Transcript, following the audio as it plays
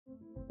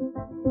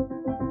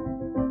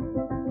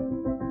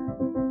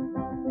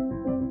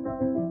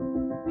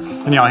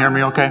Can y'all hear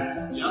me okay?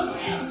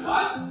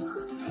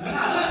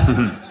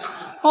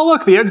 Oh,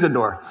 look, the exit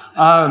door.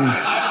 I've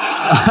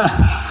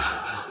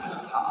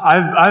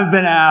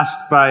been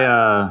asked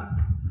by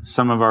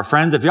some of our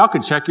friends, if y'all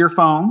could check your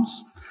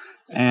phones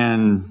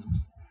and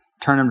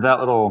turn them to that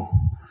little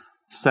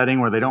setting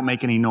where they don't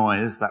make any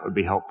noise, that would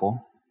be helpful.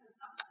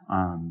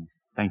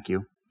 Thank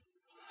you.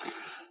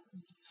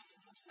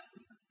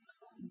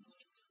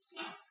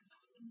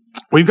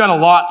 We've got a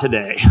lot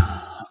today.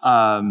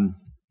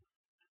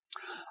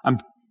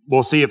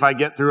 We'll see if I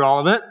get through all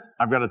of it.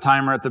 I've got a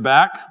timer at the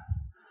back.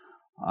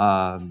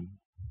 I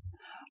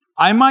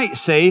might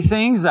say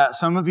things that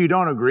some of you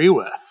don't agree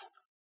with.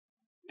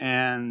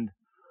 And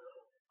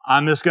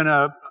I'm just going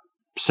to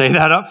say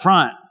that up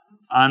front.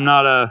 I'm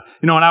not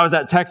when I was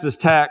at Texas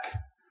Tech,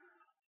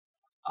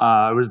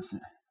 I was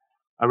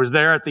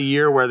there at the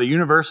year where the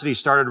university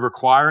started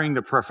requiring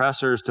the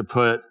professors to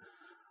put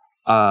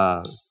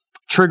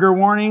trigger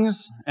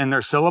warnings in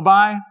their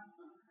syllabi.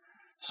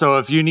 So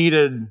if you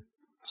needed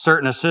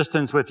certain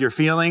assistance with your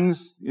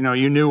feelings,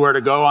 you knew where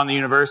to go on the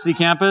university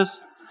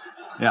campus.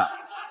 Yeah.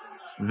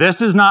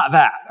 This is not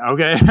that,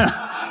 okay?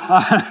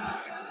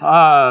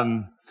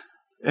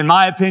 In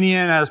my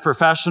opinion, as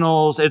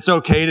professionals, it's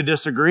okay to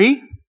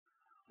disagree.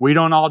 We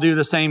don't all do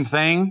the same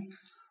thing.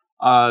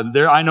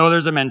 I know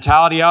there's a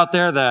mentality out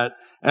there that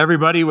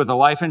everybody with a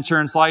life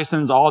insurance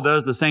license all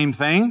does the same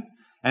thing.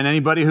 And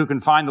anybody who can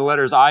find the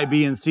letters I,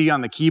 B, and C on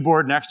the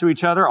keyboard next to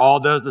each other all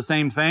does the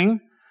same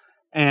thing.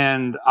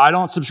 And I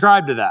don't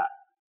subscribe to that.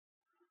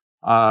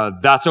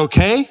 That's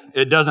okay.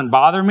 It doesn't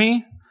bother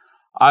me.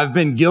 I've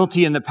been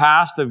guilty in the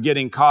past of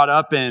getting caught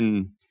up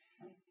in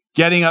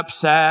getting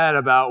upset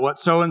about what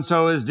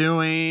so-and-so is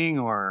doing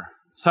or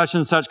such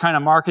and such kind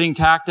of marketing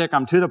tactic.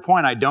 I'm to the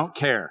point I don't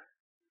care.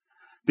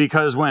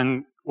 Because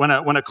when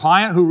a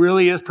client who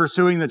really is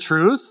pursuing the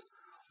truth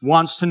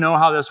wants to know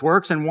how this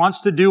works and wants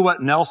to do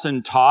what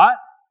Nelson taught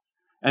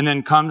and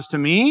then comes to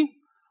me,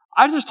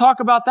 I just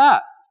talk about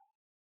that.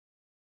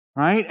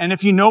 Right? And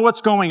if you know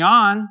what's going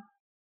on,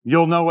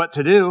 you'll know what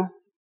to do.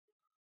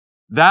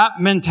 That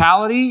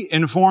mentality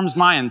informs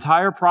my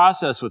entire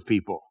process with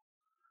people.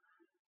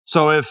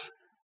 So if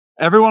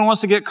everyone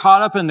wants to get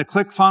caught up in the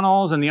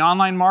ClickFunnels and the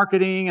online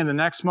marketing and the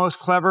next most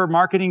clever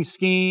marketing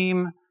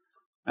scheme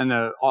and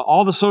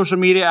all the social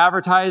media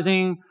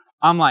advertising,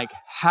 I'm like,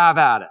 have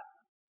at it.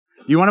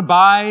 You want to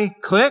buy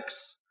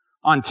clicks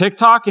on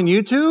TikTok and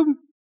YouTube?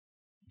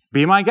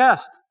 Be my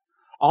guest.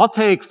 I'll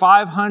take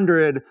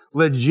 500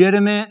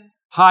 legitimate,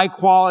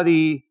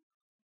 high-quality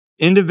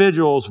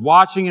individuals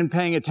watching and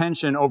paying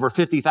attention over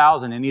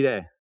 50,000 any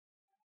day.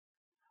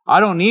 I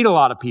don't need a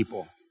lot of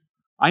people.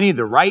 I need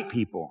the right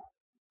people.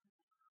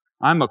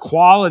 I'm a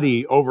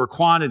quality over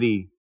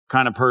quantity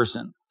kind of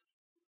person.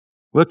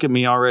 Look at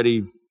me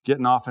already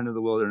getting off into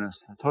the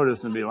wilderness. I told you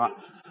this was going to be a lot.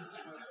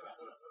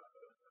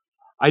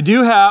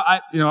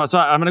 So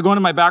I'm going to go into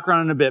my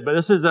background in a bit, but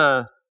this is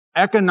a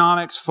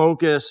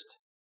economics-focused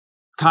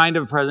kind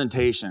of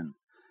presentation.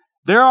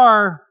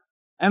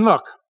 And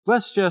look,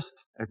 let's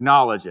just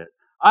acknowledge it.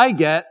 I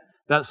get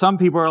that some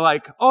people are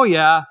like, oh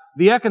yeah,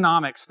 the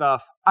economic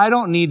stuff, I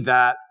don't need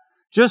that.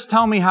 Just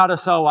tell me how to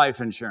sell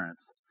life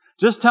insurance.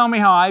 Just tell me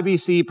how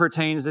IBC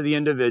pertains to the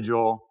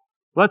individual.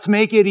 Let's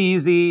make it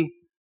easy,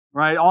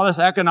 right? All this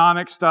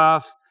economic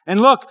stuff.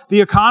 And look,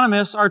 the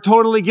economists are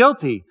totally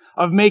guilty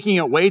of making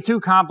it way too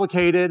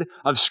complicated,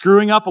 of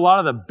screwing up a lot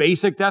of the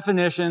basic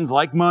definitions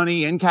like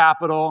money and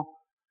capital,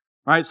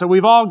 right? So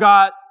we've all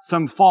got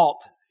some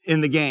fault in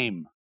the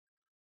game.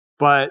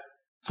 But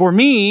for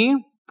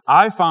me,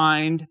 I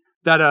find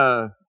that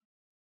a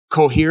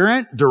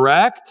coherent,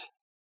 direct,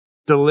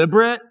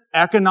 deliberate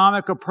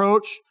economic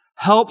approach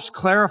helps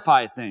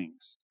clarify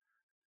things.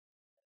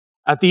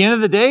 At the end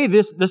of the day,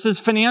 this is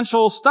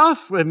financial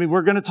stuff. I mean,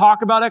 we're going to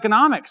talk about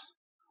economics.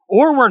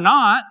 Or we're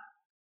not,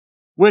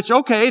 which,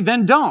 okay,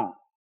 then don't.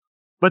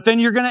 But then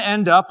you're going to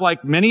end up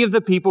like many of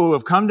the people who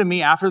have come to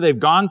me after they've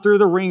gone through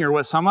the ringer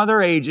with some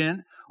other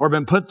agent or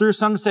been put through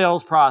some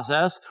sales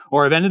process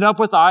or have ended up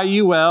with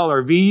IUL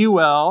or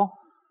VUL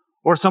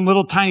or some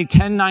little tiny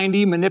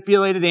 1090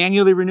 manipulated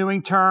annually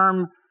renewing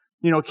term,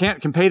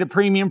 can pay the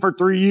premium for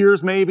 3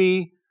 years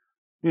maybe.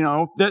 A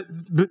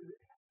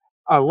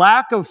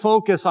lack of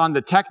focus on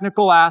the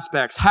technical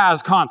aspects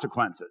has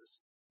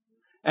consequences.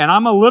 And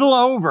I'm a little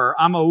over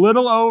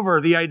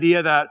the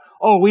idea that,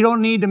 we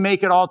don't need to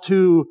make it all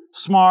too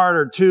smart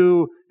or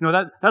too,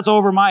 that's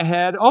over my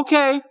head.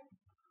 Okay.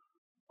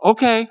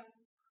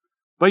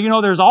 But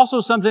there's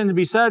also something to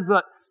be said,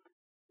 but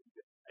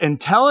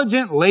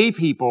intelligent lay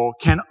people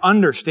can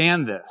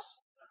understand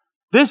this.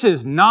 This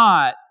is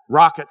not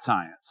rocket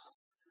science.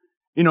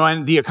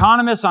 And the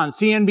economists on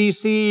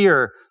CNBC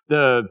or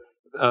the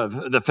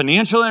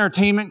financial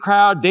entertainment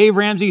crowd, Dave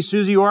Ramsey,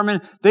 Susie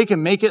Orman, they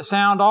can make it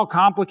sound all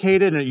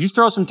complicated. And you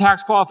throw some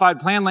tax qualified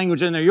plan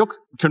language in there, you'll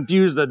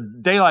confuse the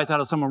daylights out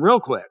of someone real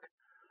quick.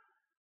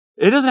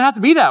 It doesn't have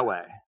to be that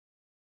way.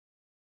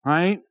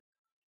 Right?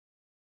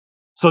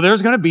 So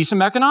there's going to be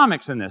some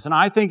economics in this, and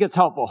I think it's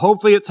helpful.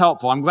 Hopefully it's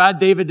helpful. I'm glad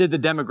David did the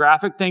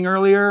demographic thing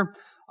earlier.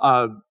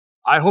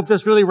 I hope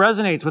this really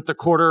resonates with the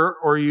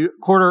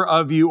quarter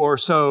of you or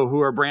so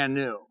who are brand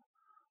new,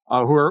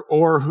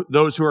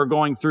 those who are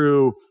going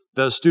through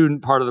the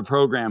student part of the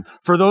program.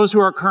 For those who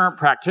are current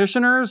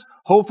practitioners,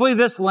 hopefully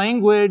this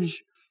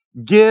language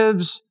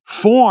gives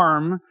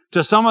form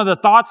to some of the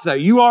thoughts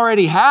that you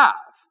already have,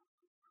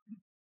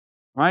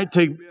 right?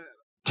 To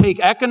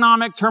take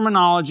economic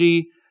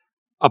terminology,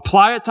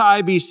 apply it to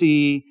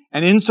IBC,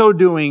 and in so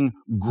doing,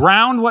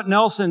 ground what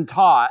Nelson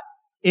taught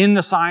in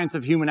the science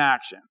of human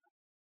action.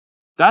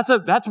 That's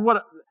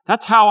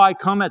how I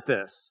come at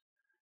this,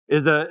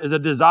 is a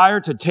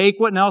desire to take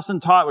what Nelson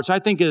taught, which I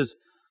think is,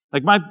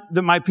 like my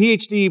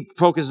PhD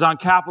focuses on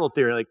capital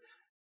theory. Like,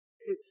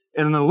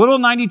 in the little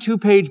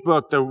 92-page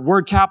book, the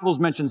word capital is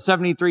mentioned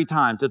 73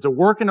 times. It's a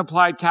work in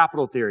applied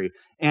capital theory.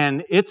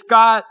 And it's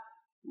got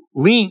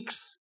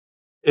links,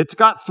 it's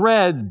got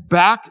threads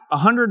back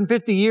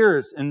 150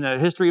 years in the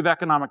history of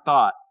economic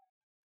thought.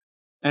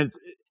 And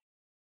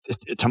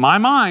to my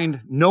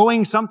mind,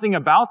 knowing something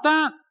about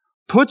that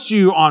puts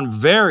you on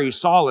very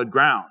solid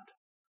ground.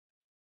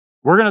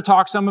 We're going to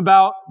talk some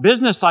about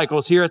business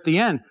cycles here at the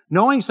end.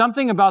 Knowing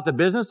something about the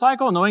business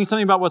cycle, knowing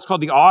something about what's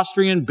called the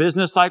Austrian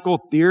business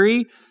cycle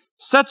theory,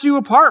 sets you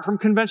apart from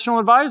conventional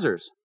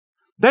advisors.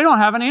 They don't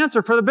have an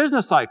answer for the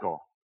business cycle.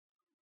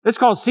 It's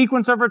called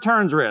sequence of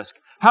returns risk.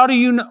 How do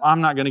you know?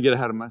 I'm not going to get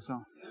ahead of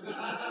myself.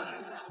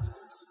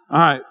 All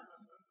right.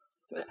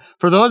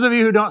 For those of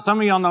you who don't,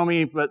 some of y'all know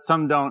me, but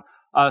some don't.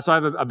 So I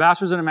have a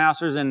bachelor's and a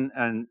master's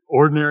in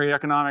ordinary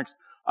economics.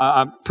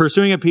 I'm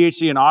pursuing a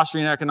PhD in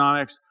Austrian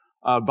economics.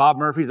 Bob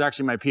Murphy's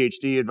actually my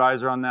PhD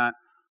advisor on that.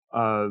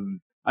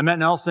 I met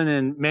Nelson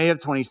in May of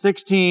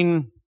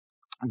 2016.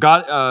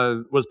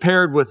 Was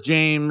paired with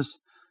James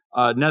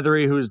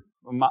Nethery, who's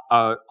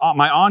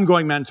my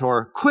ongoing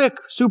mentor.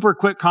 Super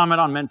quick comment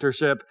on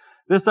mentorship.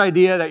 This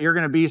idea that you're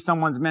going to be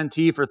someone's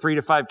mentee for 3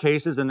 to 5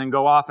 cases and then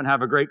go off and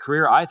have a great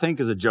career, I think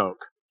is a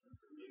joke.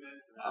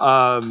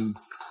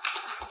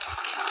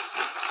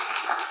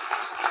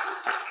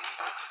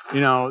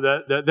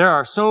 There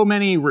are so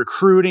many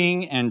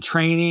recruiting and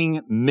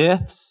training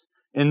myths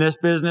in this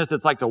business.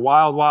 It's like the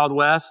wild, wild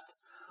west.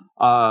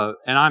 And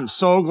I'm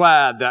so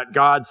glad that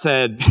God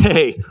said,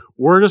 hey,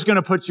 we're just going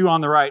to put you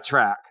on the right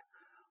track.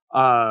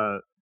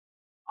 We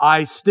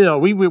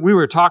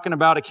were talking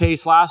about a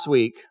case last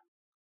week.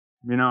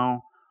 We've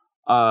been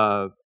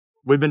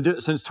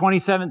since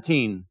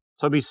 2017.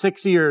 So it'll be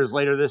 6 years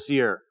later this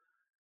year.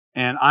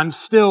 And I'm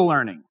still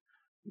learning.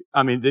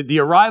 I mean, the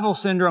arrival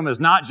syndrome is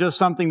not just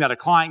something that a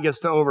client gets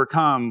to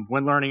overcome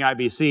when learning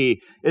IBC.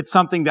 It's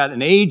something that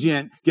an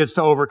agent gets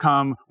to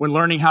overcome when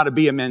learning how to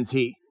be a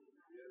mentee.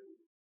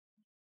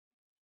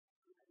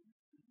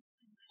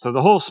 So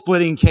the whole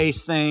splitting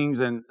case things,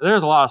 and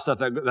there's a lot of stuff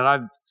that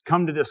I've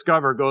come to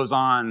discover goes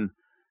on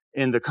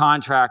in the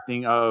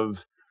contracting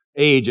of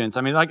agents.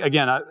 I mean, like,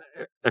 again,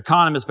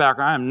 economist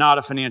background, I am not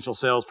a financial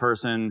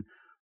salesperson.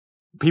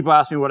 People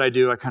ask me what I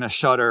do, I kind of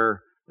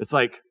shudder. It's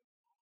like,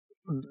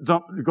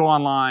 don't go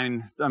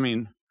online. I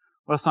mean,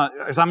 let's not,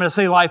 because I'm going to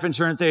say life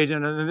insurance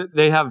agent, and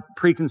they have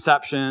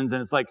preconceptions,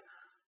 and it's like,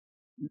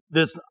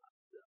 there's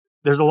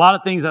a lot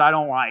of things that I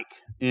don't like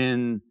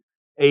in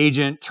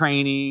agent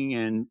training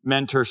and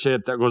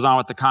mentorship that goes on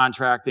with the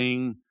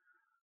contracting.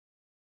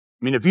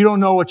 I mean, if you don't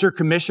know what your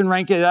commission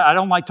rank is, I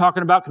don't like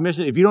talking about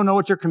commission. If you don't know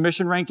what your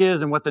commission rank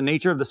is and what the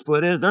nature of the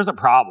split is, there's a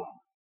problem.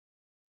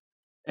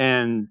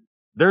 And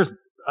there's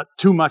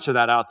too much of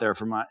that out there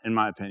in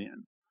my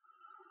opinion.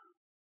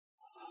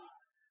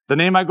 The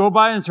name I go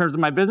by in terms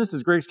of my business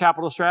is Griggs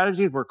Capital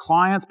Strategies, where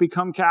clients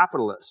become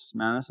capitalists.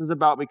 Man, this is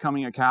about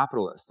becoming a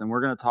capitalist. And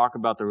we're going to talk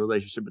about the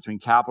relationship between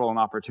capital and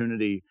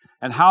opportunity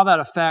and how that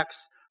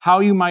affects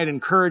how you might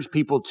encourage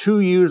people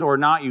to use or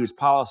not use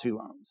policy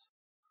loans.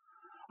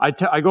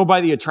 I go by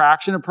the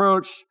attraction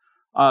approach.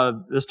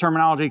 This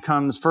terminology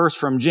comes first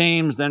from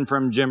James, then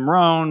from Jim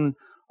Rohn.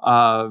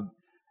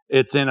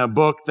 It's in a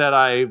book that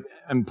I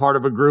am part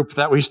of a group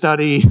that we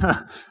study,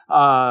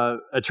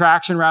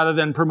 attraction rather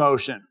than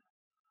promotion.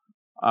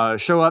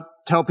 Show up,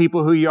 tell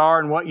people who you are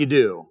and what you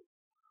do.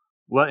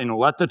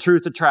 Let the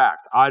truth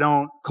attract. I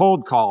don't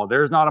cold call.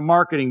 There's not a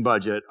marketing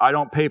budget. I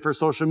don't pay for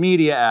social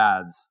media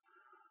ads.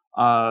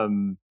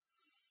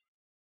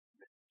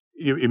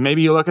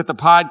 Maybe you look at the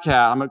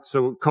podcast. I'm a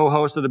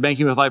co-host of the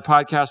Banking with Life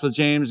podcast with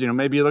James.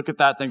 Maybe you look at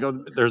that, think,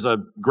 oh, there's a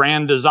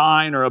grand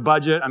design or a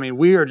budget. I mean,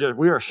 we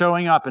are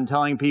showing up and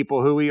telling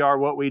people who we are,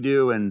 what we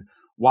do, and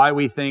why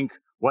we think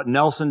what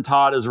Nelson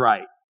taught is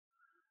right.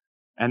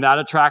 And that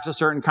attracts a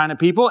certain kind of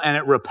people, and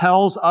it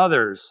repels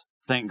others,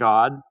 thank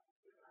God.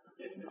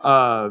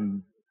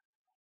 And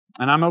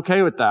I'm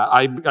okay with that.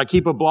 I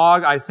keep a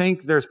blog. I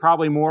think there's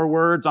probably more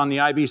words on the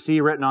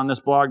IBC written on this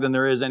blog than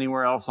there is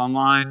anywhere else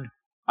online.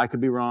 I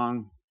could be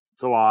wrong.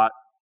 It's a lot.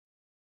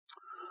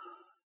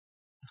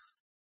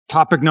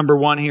 Topic number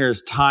 1 here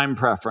is time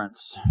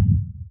preference.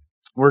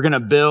 We're going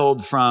to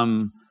build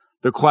from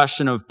the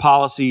question of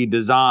policy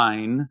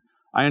design.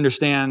 I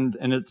understand,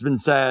 and it's been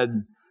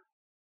said,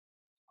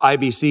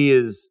 IBC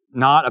is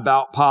not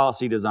about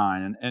policy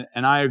design,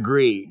 and I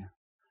agree.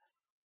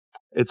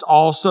 It's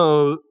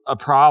also a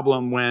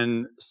problem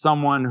when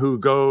someone who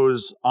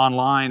goes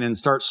online and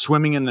starts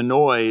swimming in the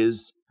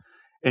noise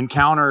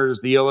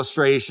encounters the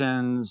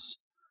illustrations,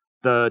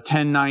 the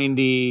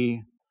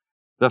 1090,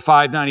 the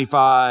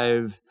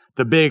 595,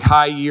 the big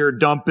high year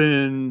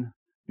dumping.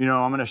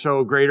 I'm going to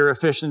show greater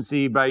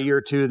efficiency by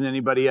year 2 than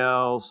anybody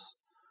else.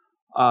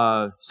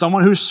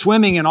 Someone who's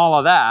swimming in all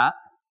of that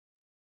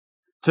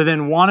to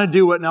then want to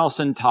do what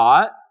Nelson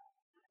taught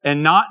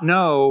and not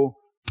know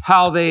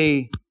how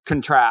they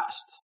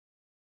contrast,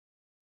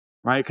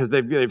 right? Because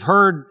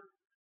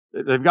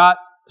they've got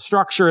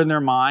structure in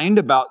their mind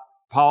about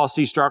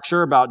policy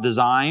structure, about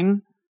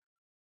design,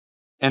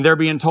 and they're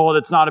being told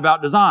it's not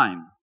about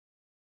design.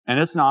 And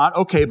it's not.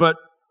 Okay, but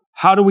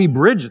how do we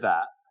bridge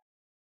that?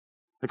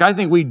 I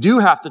think we do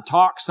have to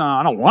talk some,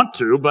 I don't want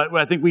to, but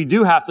I think we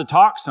do have to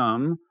talk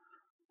some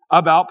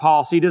about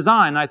policy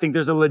design. I think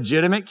there's a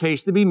legitimate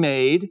case to be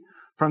made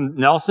from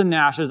Nelson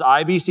Nash's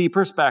IBC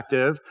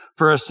perspective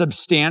for a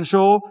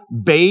substantial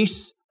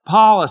base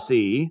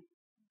policy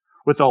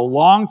with a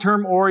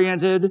long-term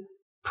oriented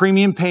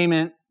premium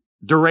payment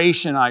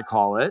duration, I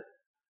call it,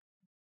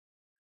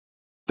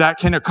 that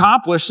can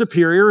accomplish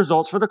superior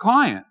results for the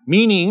client,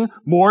 meaning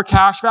more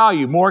cash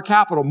value, more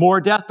capital,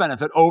 more death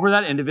benefit over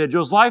that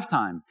individual's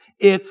lifetime.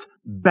 It's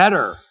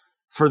better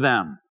for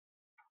them.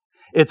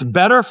 It's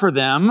better for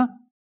them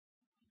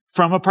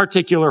from a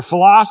particular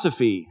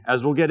philosophy,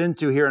 as we'll get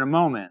into here in a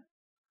moment.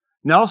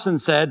 Nelson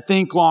said,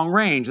 think long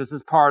range. This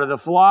is part of the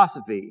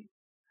philosophy.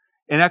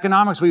 In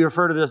economics, we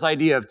refer to this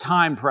idea of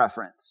time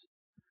preference.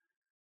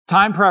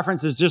 Time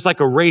preference is just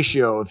like a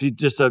ratio. If you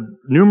just a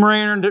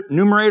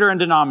numerator and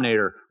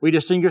denominator, we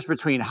distinguish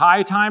between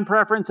high time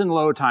preference and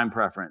low time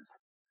preference.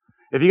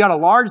 If you got a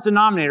large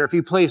denominator, if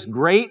you place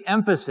great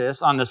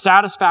emphasis on the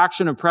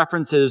satisfaction of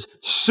preferences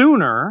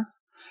sooner,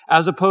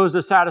 as opposed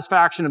to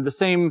satisfaction of the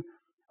same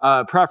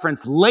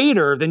preference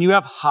later, then you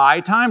have high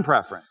time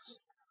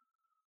preference.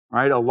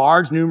 Right? A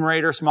large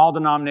numerator, small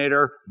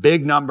denominator,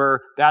 big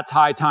number, that's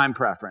high time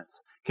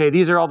preference. Okay,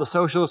 these are all the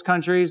socialist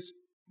countries.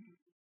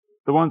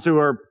 The ones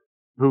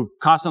who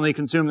constantly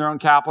consume their own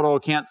capital,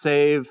 can't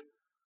save,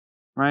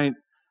 right?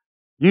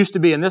 Used to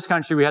be in this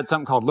country, we had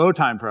something called low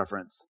time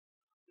preference,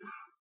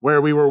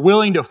 where we were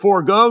willing to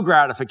forego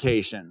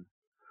gratification,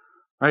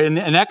 right? In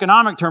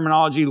economic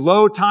terminology,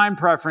 low time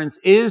preference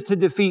is to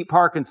defeat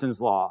Parkinson's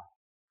law.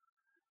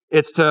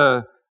 It's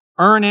to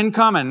earn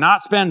income and not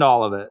spend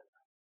all of it,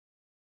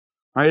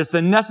 right? It's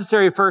the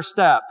necessary first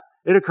step.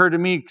 It occurred to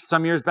me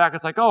some years back,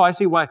 it's like, oh, I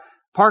see why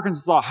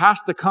Parkinson's law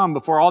has to come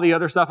before all the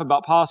other stuff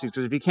about policies,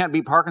 because if you can't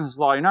beat Parkinson's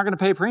law, you're not going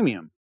to pay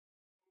premium.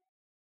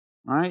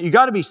 All right? You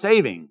got to be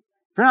saving.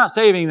 If you're not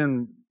saving,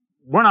 then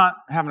we're not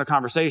having a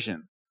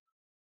conversation.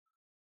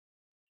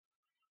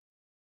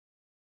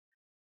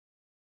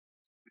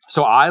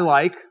 So I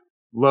like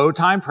low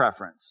time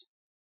preference.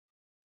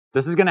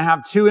 This is going to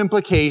have 2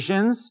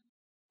 implications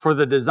for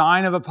the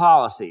design of a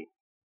policy.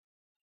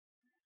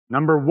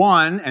 Number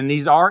 1, and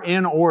these are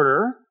in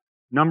order,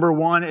 number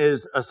 1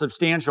 is a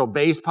substantial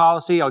base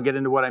policy. I'll get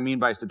into what I mean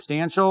by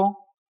substantial.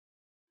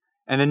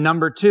 And then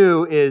number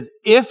 2 is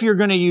if you're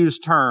going to use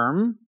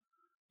term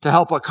to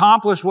help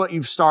accomplish what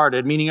you've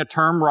started, meaning a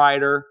term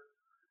rider,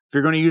 if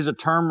you're going to use a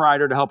term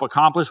rider to help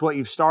accomplish what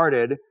you've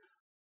started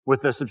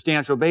with a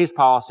substantial base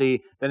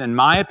policy, then in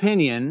my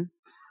opinion,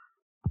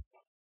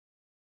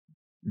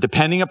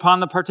 depending upon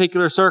the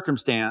particular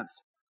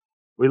circumstance,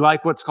 we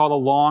like what's called a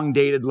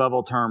long-dated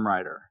level term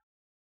rider.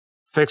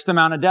 Fixed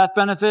amount of death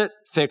benefit,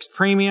 fixed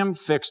premium,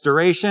 fixed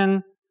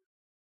duration,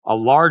 a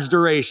large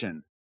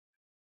duration.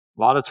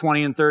 A lot of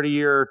 20 and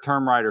 30-year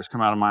term riders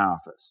come out of my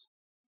office.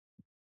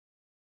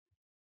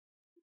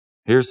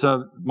 Here's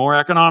some more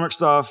economic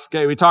stuff.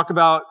 Okay, we talk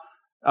about,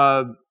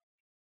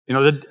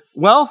 the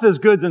wealth is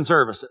goods and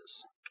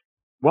services.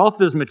 Wealth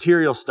is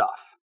material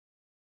stuff.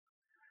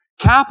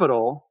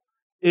 Capital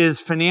is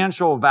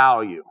financial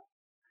value.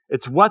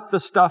 It's what the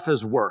stuff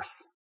is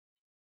worth.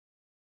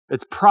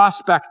 It's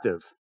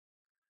prospective.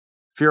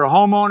 If you're a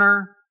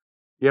homeowner,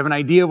 you have an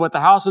idea of what the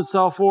house would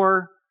sell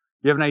for.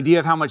 You have an idea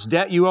of how much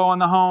debt you owe on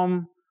the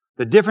home.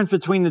 The difference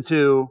between the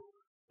two,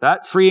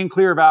 that free and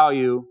clear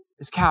value,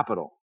 is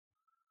capital.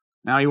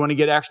 Now you want to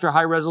get extra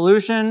high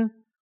resolution,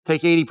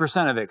 take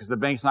 80% of it because the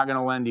bank's not going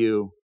to lend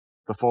you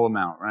the full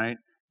amount, right?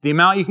 It's the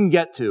amount you can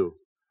get to.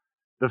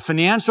 The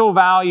financial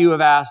value of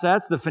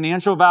assets, the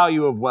financial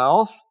value of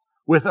wealth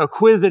with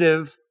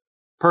acquisitive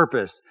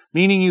purpose,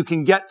 meaning you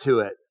can get to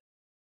it,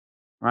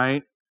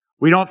 right?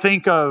 We don't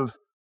think of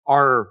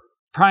our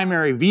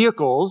primary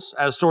vehicles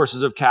as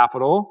sources of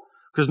capital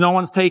because no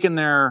one's taken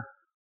their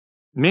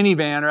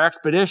minivan or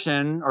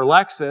Expedition or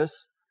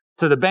Lexus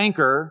to the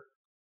banker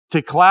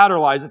to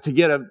collateralize it to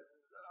get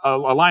a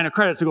line of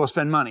credit to go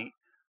spend money.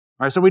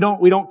 All right, so we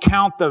don't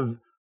count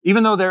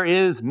even though there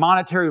is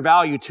monetary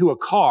value to a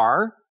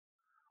car,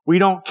 we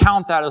don't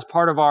count that as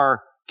part of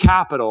our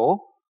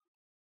capital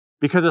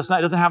because it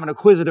doesn't have an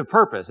acquisitive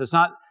purpose. It's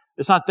not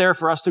there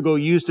for us to go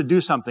use to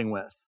do something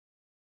with.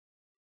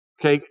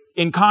 Okay,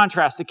 in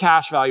contrast to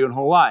cash value in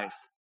whole life.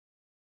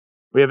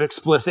 We have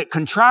explicit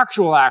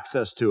contractual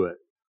access to it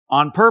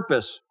on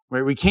purpose,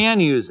 where we can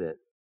use it.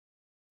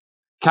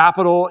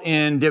 Capital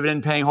in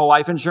dividend-paying whole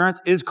life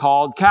insurance is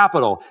called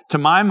capital. To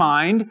my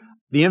mind,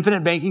 the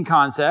infinite banking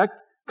concept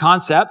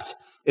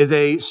is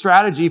a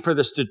strategy for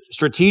the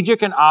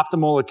strategic and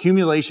optimal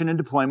accumulation and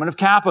deployment of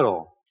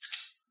capital.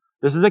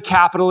 This is a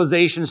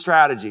capitalization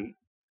strategy.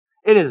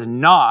 It is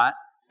not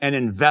an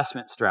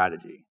investment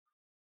strategy.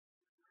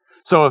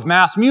 So if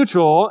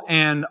MassMutual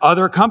and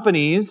other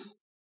companies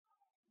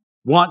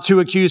want to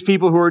accuse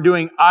people who are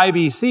doing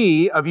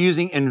IBC of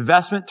using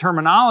investment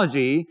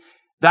terminology,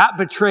 that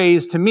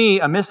betrays to me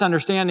a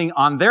misunderstanding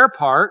on their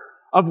part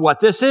of what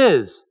this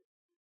is.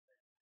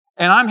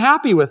 And I'm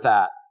happy with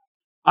that.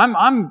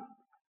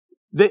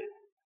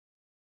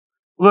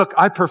 Look,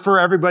 I prefer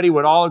everybody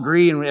would all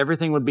agree and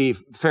everything would be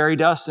fairy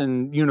dust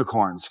and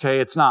unicorns, okay?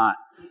 It's not.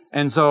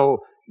 And so,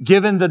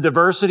 given the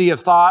diversity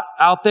of thought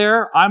out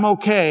there, I'm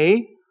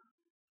okay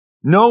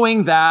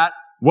knowing that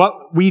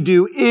what we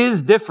do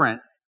is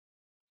different.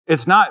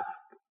 It's not,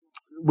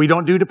 we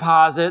don't do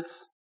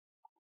deposits.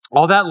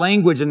 All that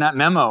language in that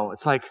memo,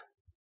 it's like,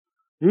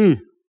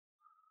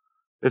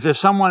 if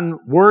someone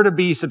were to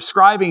be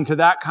subscribing to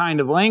that kind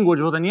of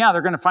language, well then yeah,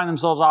 they're going to find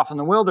themselves off in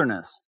the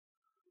wilderness.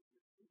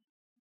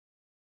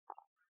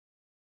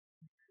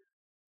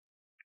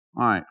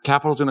 All right,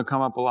 capital's going to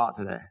come up a lot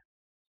today.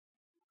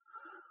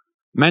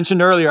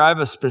 Mentioned earlier, I have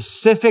a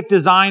specific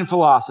design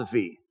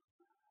philosophy.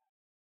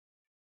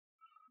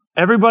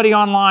 Everybody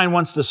online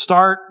wants to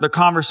start the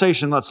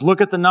conversation. Let's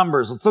look at the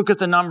numbers. Let's look at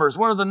the numbers.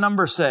 What do the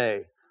numbers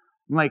say?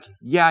 I'm like,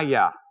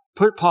 yeah.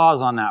 Put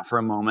pause on that for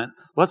a moment.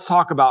 Let's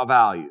talk about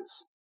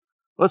values.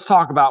 Let's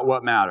talk about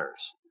what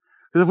matters.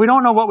 Because if we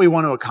don't know what we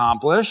want to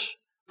accomplish,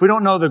 if we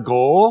don't know the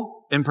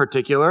goal in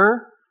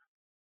particular,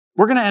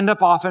 we're going to end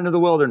up off into the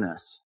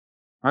wilderness.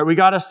 Right? We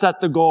got to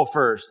set the goal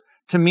first.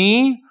 To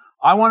me,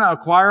 I want to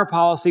acquire a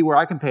policy where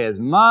I can pay as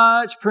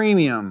much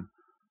premium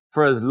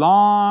for as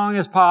long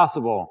as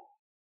possible.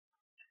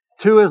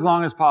 As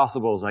long as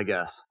possible, I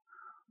guess.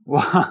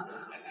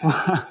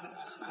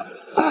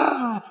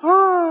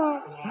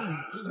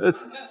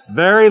 It's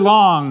very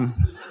long.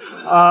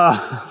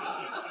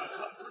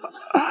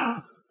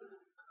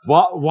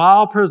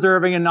 While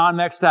preserving a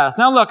non-MEC status.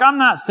 Now look, I'm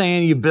not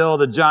saying you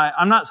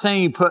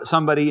put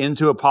somebody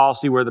into a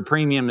policy where the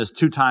premium is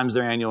 2 times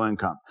their annual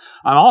income.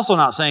 I'm also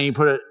not saying you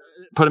put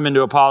them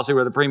into a policy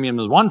where the premium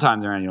is 1 time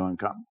their annual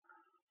income.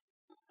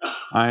 All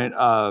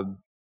right?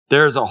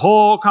 There's a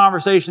whole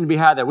conversation to be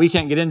had that we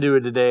can't get into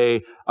it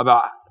today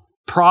about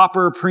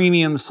proper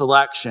premium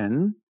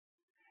selection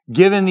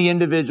given the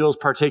individual's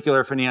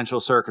particular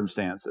financial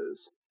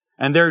circumstances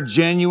and their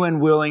genuine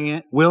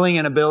willingness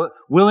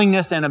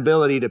and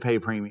ability to pay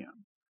premium.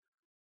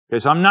 Okay,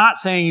 so I'm not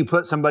saying you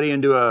put somebody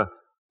into a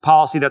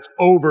policy that's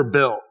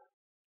overbuilt.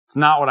 It's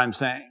not what I'm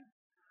saying.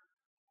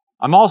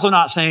 I'm also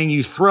not saying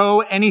you throw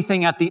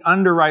anything at the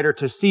underwriter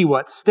to see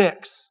what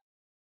sticks.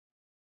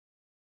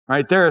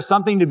 Right? There is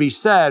something to be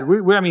said.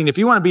 I mean, if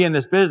you want to be in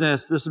this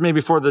business, this is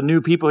maybe for the new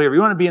people here. If you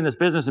want to be in this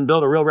business and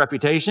build a real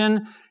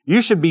reputation,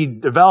 you should be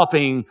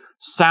developing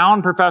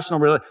sound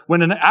professional.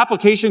 When an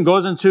application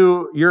goes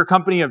into your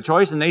company of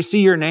choice and they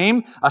see your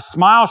name, a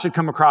smile should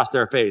come across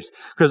their face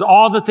because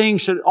all the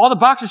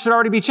boxes should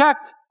already be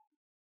checked.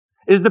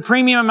 Is the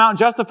premium amount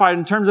justified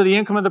in terms of the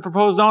income of the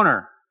proposed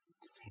owner?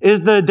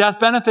 Is the death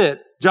benefit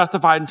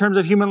justified in terms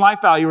of human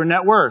life value or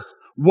net worth?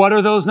 What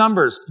are those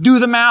numbers? Do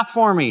the math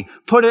for me.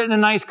 Put it in a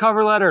nice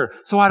cover letter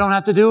so I don't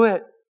have to do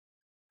it.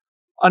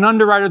 An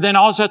underwriter then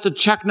also has to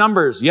check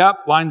numbers.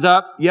 Yep, lines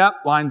up. Yep,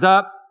 lines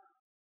up.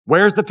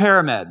 Where's the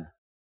paramed?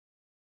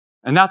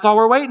 And that's all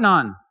we're waiting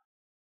on.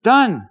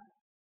 Done.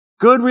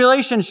 Good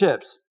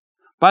relationships.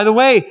 By the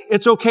way,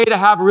 it's okay to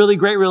have really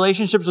great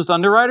relationships with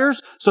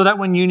underwriters so that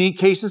when unique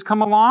cases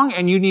come along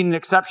and you need an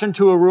exception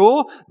to a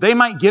rule, they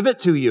might give it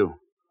to you.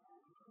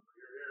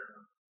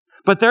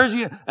 But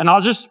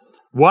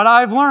what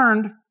I've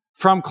learned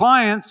from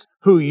clients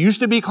who used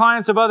to be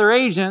clients of other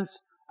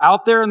agents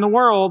out there in the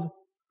world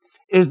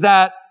is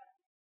that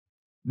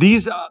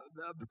these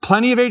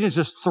plenty of agents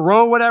just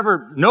throw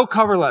whatever, no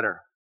cover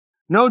letter,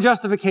 no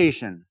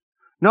justification,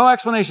 no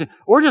explanation,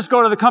 or just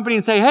go to the company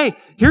and say, hey,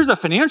 here's a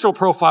financial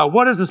profile.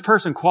 What does this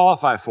person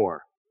qualify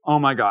for? Oh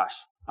my gosh.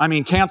 I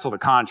mean, cancel the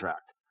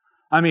contract.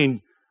 I mean,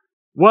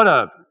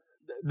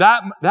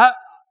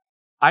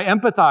 I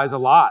empathize a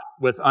lot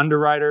with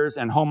underwriters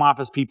and home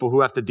office people who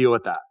have to deal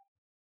with that.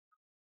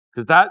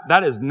 Because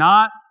that is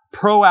not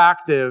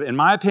proactive, in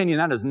my opinion,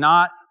 that is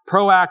not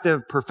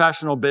proactive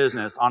professional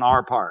business on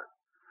our part.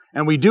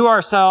 And we do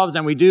ourselves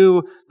and we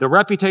do the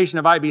reputation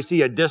of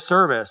IBC a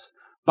disservice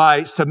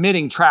by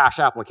submitting trash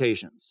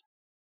applications.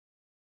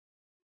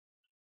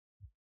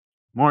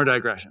 More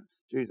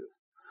digressions. Jesus.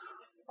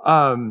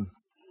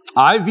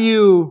 I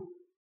view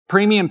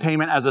premium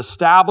payment as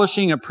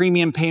establishing a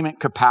premium payment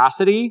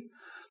capacity.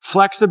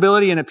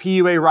 Flexibility in a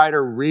PUA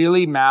rider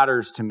really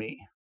matters to me.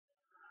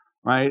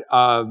 right?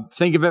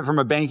 Think of it from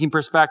a banking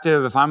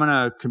perspective. If I'm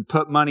going to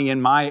put money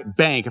in my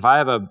bank, if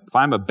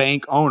I'm a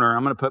bank owner,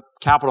 I'm going to put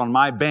capital in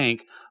my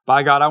bank.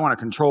 By God, I want to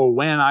control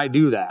when I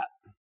do that.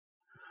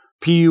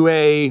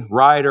 PUA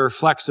rider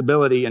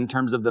flexibility in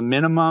terms of the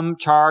minimum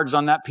charged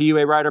on that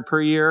PUA rider per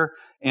year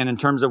and in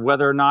terms of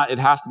whether or not it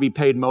has to be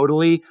paid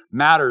modally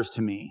matters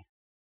to me,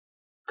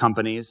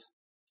 companies.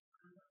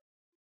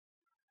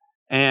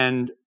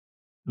 And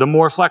the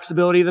more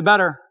flexibility, the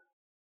better.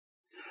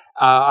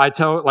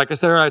 Like I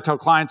said, I tell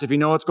clients, if you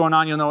know what's going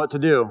on, you'll know what to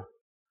do.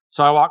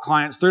 So I walk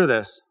clients through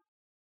this.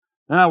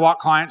 Then I walk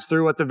clients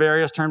through what the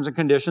various terms and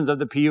conditions of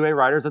the PUA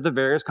riders of the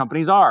various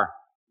companies are.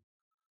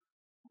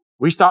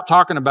 We stopped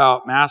talking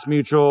about Mass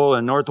Mutual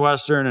and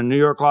Northwestern and New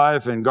York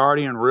Life and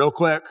Guardian real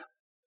quick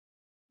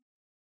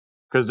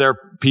because their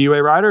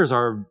PUA riders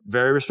are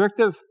very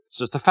restrictive. It's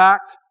just a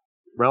fact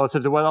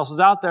relative to what else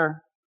is out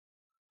there.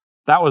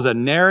 That was a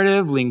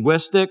narrative,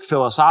 linguistic,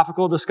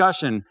 philosophical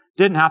discussion.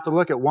 Didn't have to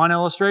look at one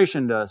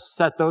illustration to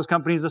set those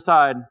companies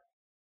aside.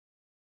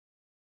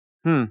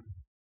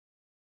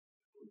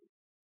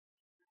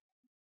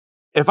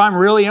 If I'm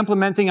really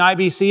implementing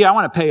IBC, I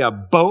want to pay a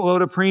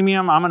boatload of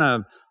premium. I'm going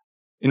to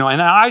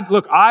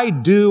I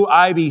do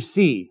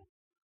IBC.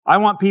 I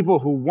want people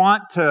who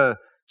want to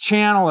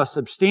channel a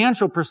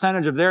substantial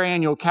percentage of their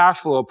annual cash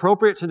flow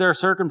appropriate to their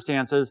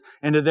circumstances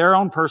into their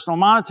own personal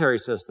monetary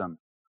system.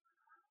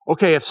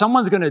 Okay, if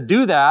someone's going to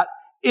do that,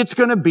 it's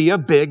going to be a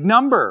big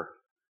number.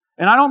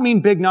 And I don't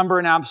mean big number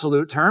in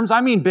absolute terms.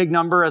 I mean big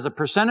number as a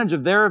percentage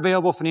of their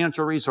available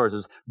financial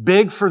resources.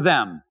 Big for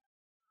them.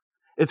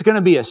 It's going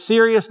to be a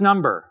serious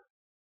number.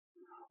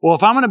 Well,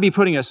 if I'm going to be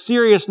putting a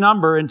serious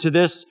number into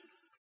this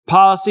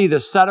policy,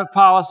 this set of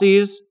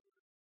policies,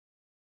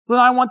 then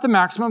I want the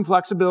maximum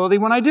flexibility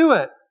when I do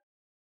it.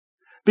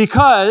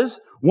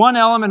 Because one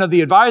element of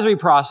the advisory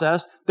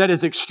process that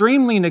is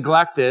extremely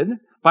neglected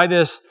by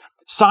this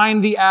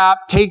sign the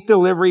app, take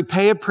delivery,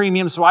 pay a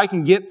premium so I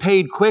can get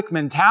paid quick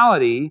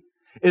mentality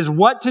is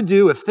what to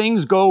do if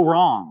things go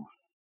wrong.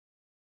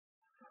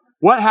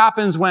 What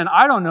happens when,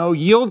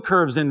 yield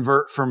curves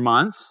invert for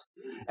months,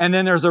 and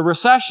then there's a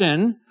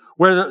recession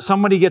where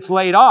somebody gets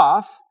laid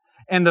off,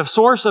 and the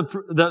source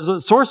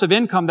of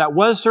income that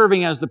was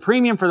serving as the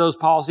premium for those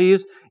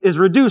policies is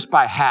reduced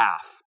by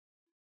half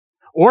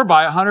or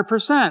by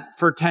 100%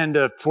 for 10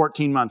 to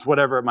 14 months,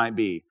 whatever it might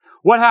be.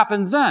 What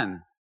happens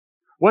then?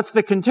 What's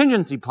the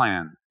contingency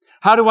plan?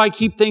 How do I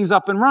keep things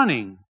up and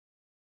running?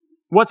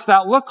 What's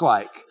that look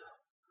like?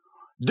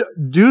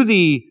 Do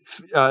the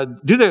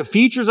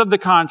features of the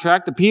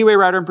contract, the PUA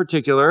rider in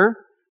particular,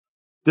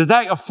 does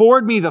that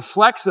afford me the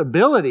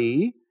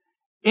flexibility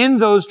in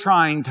those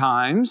trying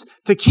times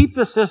to keep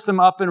the system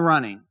up and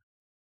running?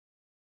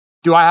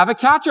 Do I have a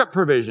catch-up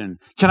provision?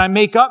 Can I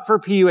make up for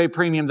PUA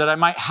premium that I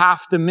might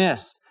have to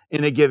miss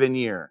in a given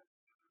year?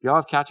 Do y'all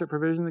have catch-up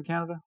provisions in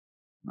Canada?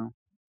 No?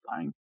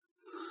 Fine.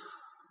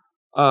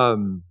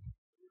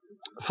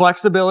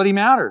 Flexibility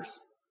matters.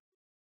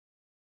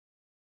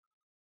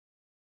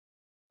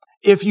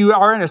 If you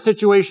are in a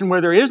situation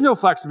where there is no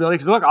flexibility,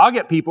 because look, I'll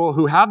get people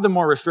who have the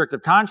more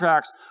restrictive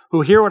contracts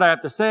who hear what I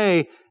have to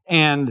say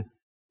and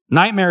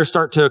nightmares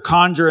start to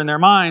conjure in their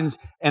minds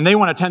and they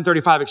want a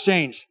 1035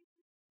 exchange.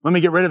 Let me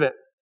get rid of it.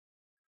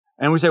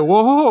 And we say,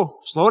 whoa,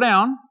 slow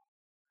down.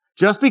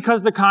 Just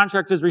because the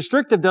contract is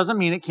restrictive doesn't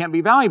mean it can't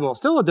be valuable. It's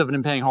still a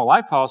dividend-paying whole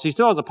life policy.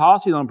 Still has a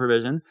policy loan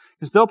provision. You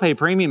can still pay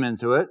premium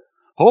into it.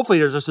 Hopefully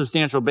there's a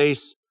substantial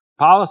base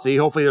policy.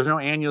 Hopefully there's no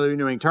annually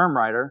renewing term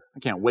rider. I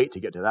can't wait to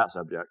get to that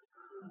subject.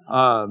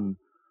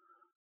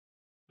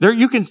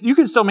 You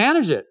can still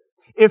manage it.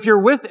 If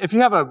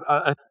you have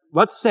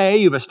let's say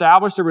you've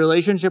established a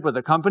relationship with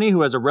a company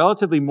who has a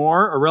relatively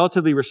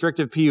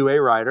restrictive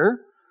PUA rider,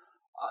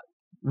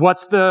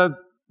 what's the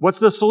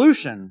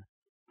solution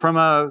from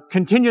a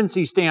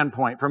contingency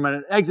standpoint, from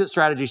an exit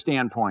strategy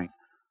standpoint?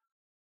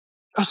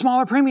 A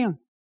smaller premium.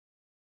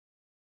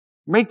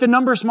 Make the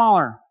number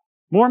smaller,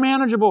 more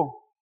manageable.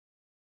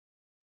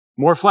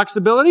 More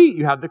flexibility,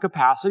 you have the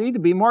capacity to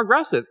be more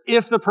aggressive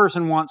if the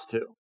person wants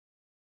to.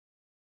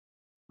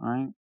 All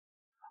right?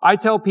 I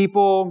tell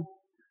people,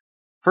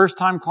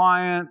 first-time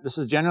client, this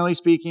is generally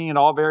speaking, it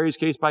all varies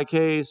case by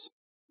case.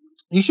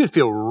 You should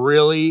feel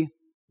really,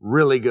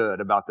 really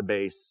good about the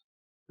base,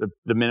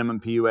 the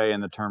minimum PUA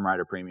and the term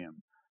rider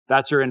premium.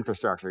 That's your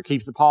infrastructure. It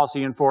keeps the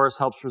policy in force,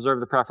 helps preserve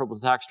the preferable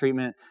tax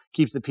treatment,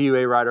 keeps the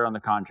PUA rider on the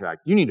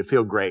contract. You need to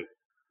feel great.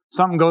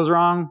 Something goes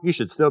wrong, you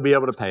should still be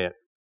able to pay it.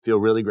 Feel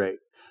really great.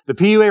 The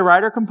PUA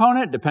rider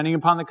component, depending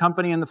upon the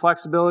company and the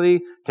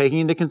flexibility, taking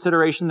into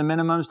consideration the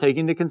minimums,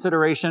 taking into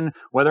consideration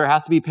whether it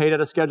has to be paid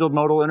at a scheduled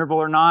modal interval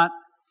or not,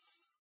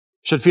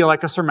 should feel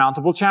like a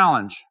surmountable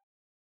challenge.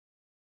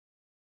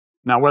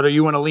 Now, whether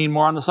you want to lean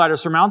more on the side of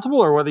surmountable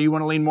or whether you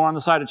want to lean more on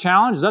the side of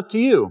challenge is up to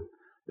you.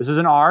 This is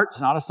an art,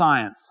 it's not a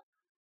science.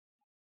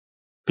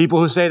 People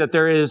who say that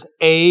there is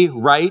a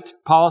right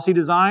policy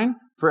design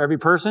for every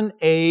person,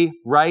 a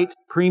right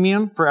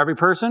premium for every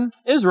person,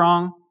 is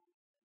wrong.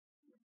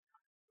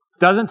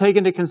 Doesn't take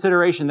into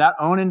consideration that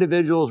own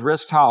individual's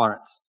risk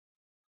tolerance.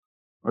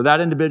 or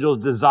that individual's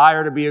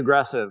desire to be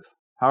aggressive,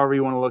 however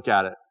you want to look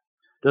at it.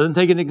 Doesn't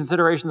take into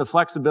consideration the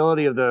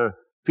flexibility of the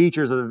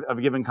features of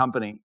a given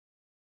company.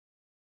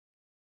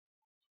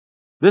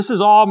 This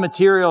is all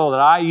material that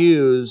I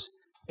use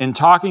in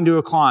talking to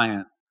a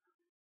client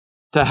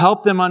to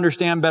help them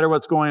understand better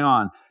what's going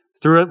on.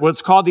 Through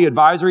what's called the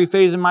advisory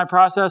phase in my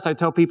process, I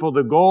tell people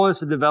the goal is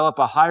to develop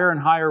a higher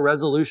and higher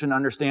resolution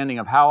understanding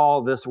of how all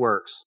of this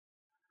works.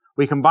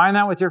 We combine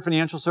that with your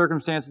financial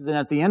circumstances, and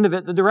at the end of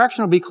it, the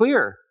direction will be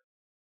clear.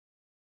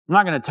 I'm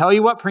not going to tell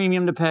you what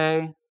premium to pay.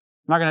 I'm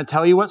not going to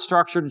tell you what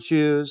structure to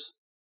choose.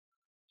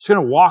 I'm just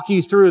going to walk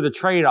you through the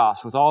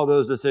trade-offs with all of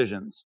those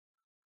decisions.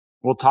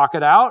 We'll talk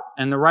it out,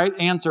 and the right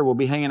answer will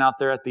be hanging out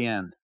there at the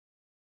end.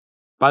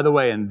 By the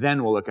way, and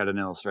then we'll look at an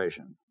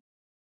illustration.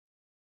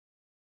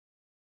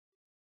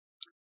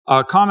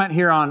 A comment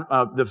here on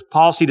the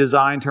policy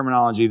design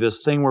terminology,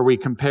 this thing where we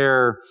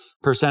compare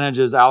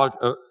percentages,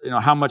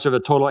 how much of a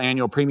total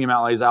annual premium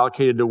outlay is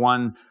allocated to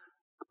one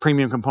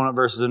premium component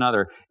versus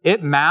another.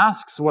 It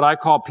masks what I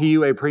call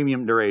PUA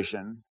premium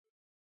duration.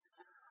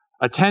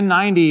 A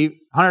 1090,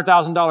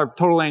 $100,000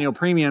 total annual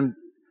premium,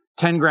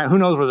 10 grand, who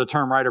knows where the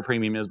term rider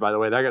premium is, by the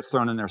way, that gets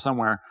thrown in there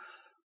somewhere.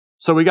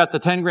 So we got the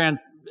 10 grand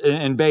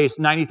in base,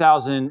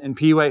 90,000 in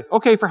PUA.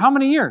 Okay, for how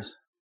many years?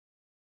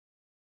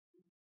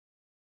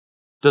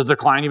 Does the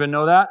client even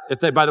know that?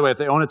 By the way, if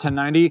they own a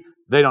 1090,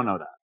 they don't know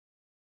that.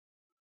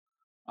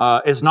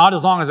 It's not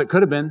as long as it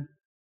could have been.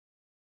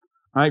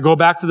 All right, go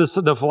back to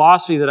the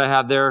philosophy that I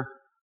have there.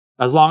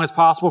 As long as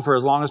possible for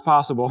as long as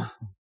possible.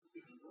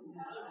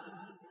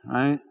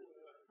 Right?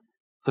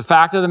 The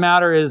fact of the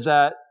matter is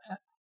that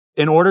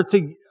in order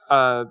to,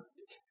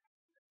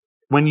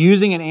 when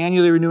using an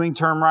annually renewing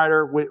term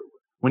rider,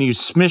 when you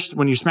smash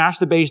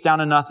the base down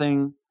to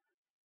nothing,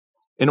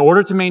 in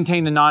order to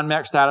maintain the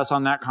non-MEC status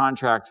on that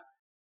contract,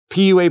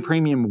 PUA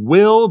premium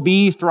will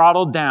be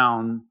throttled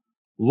down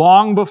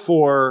long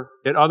before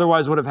it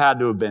otherwise would have had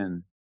to have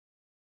been.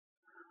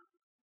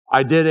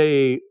 I did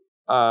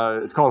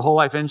it's called Whole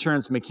Life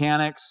Insurance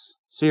Mechanics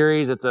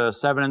series. It's a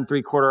 7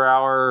 3/4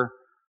 hour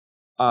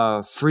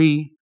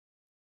free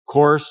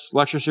course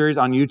lecture series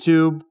on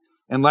YouTube.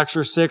 In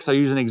lecture 6, I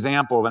use an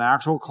example of an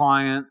actual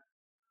client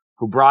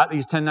who brought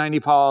these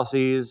 1090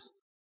 policies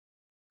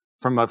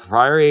from a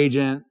prior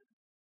agent.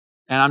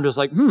 And I'm just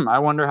like, I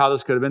wonder how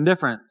this could have been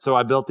different. So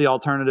I built the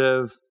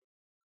alternative.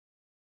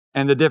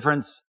 And the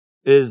difference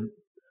is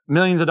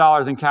millions of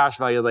dollars in cash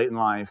value late in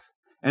life.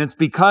 And it's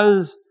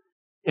because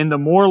in the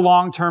more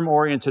long-term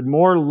oriented,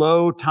 more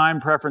low time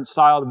preference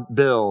style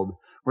build,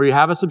 where you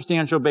have a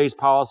substantial base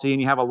policy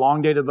and you have a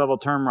long-dated level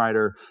term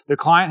rider, the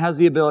client has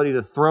the ability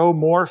to throw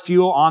more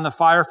fuel on the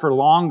fire for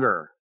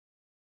longer.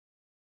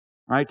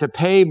 Right? To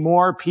pay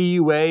more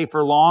PUA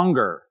for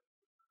longer.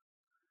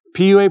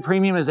 PUA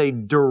premium is a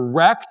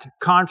direct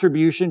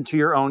contribution to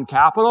your own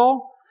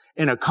capital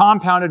in a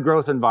compounded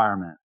growth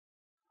environment.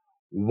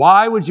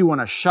 Why would you want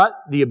to shut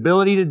the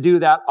ability to do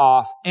that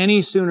off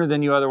any sooner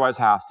than you otherwise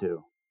have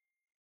to?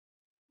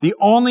 The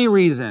only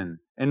reason,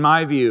 in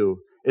my view,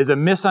 is a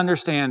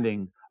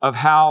misunderstanding of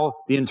how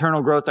the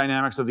internal growth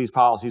dynamics of these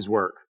policies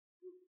work.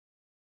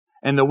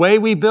 And the way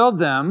we build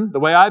them, the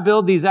way I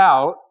build these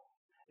out,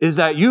 is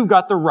that you've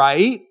got the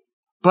right,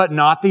 but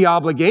not the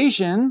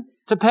obligation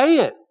to pay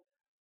it.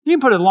 You can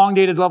put a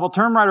long-dated level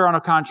term rider on a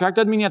contract.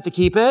 Doesn't mean you have to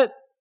keep it.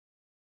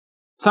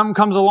 Something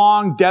comes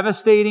along,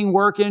 devastating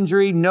work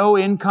injury, no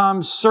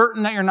income,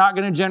 certain that you're not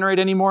going to generate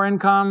any more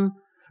income.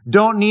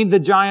 Don't need the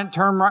giant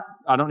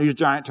I don't use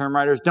giant term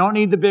riders. Don't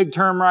need the big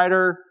term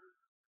rider.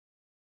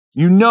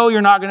 You know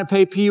you're not going to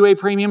pay PUA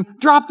premium.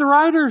 Drop the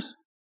riders.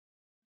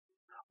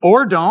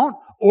 Or don't,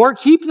 or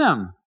keep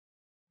them.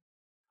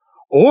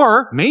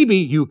 Or maybe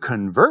you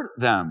convert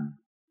them.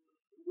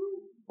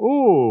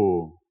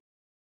 Ooh.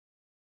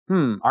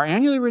 Are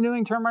annually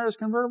renewing term riders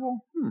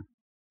convertible?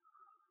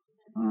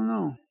 I don't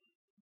know.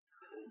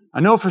 I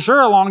know for sure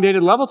a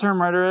long-dated level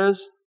term rider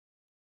is.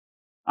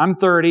 I'm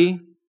 30.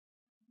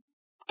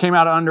 Came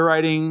out of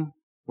underwriting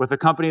with a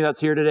company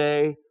that's here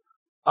today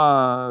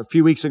a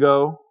few weeks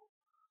ago.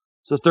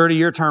 It's a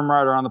 30-year term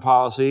rider on the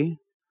policy.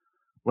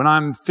 When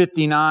I'm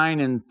 59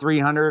 and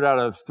 300 out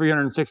of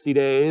 360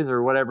 days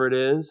or whatever it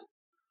is,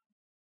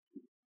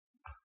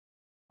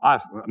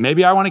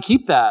 maybe I want to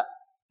keep that.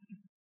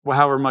 Well,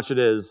 however much it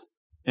is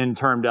in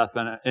term death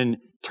benefit, and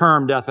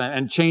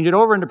change it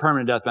over into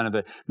permanent death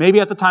benefit. Maybe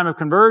at the time of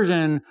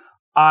conversion,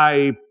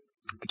 I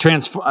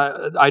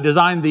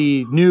designed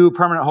the new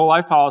permanent whole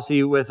life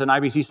policy with an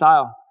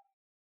IBC-Style.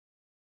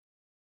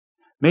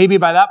 Maybe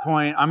by that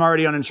point, I'm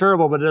already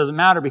uninsurable, but it doesn't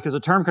matter because a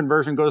term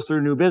conversion goes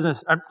through new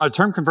business. A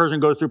term conversion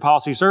goes through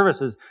policy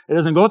services. It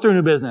doesn't go through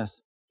new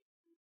business.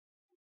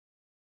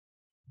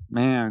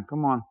 Man,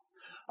 come on.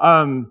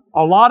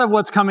 A lot of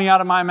what's coming out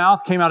of my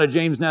mouth came out of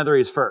James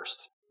Nethery's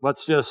first.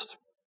 Let's just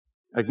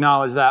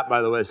acknowledge that,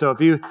 by the way. So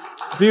if you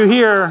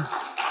hear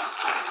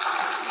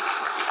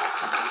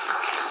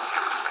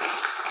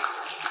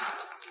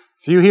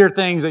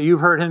things that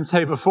you've heard him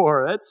say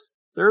before,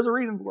 there's a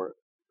reason for it.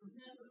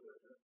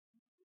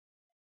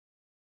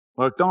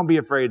 Look, don't be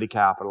afraid to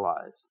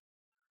capitalize.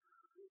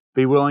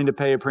 Be willing to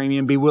pay a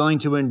premium. Be willing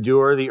to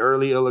endure the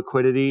early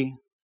illiquidity.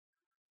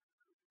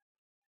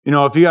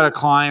 If you got a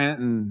client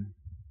and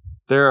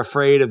they're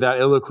afraid of that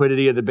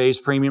illiquidity of the base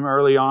premium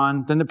early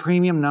on, then the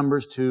premium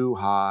number's too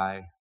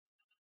high.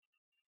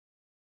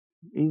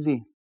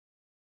 Easy.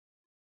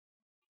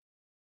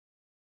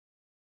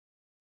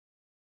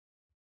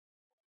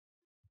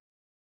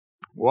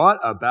 What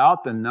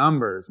about the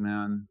numbers,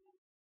 man?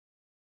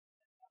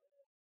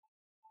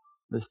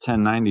 This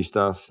 1090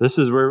 stuff. This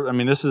is where,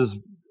 this is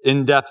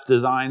in-depth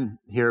design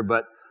here,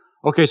 but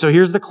okay, so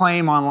here's the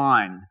claim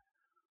online.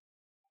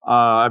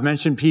 I've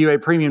mentioned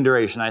PUA premium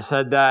duration. I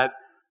said that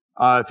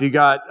if you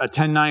got a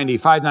 1090,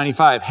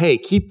 595, hey,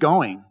 keep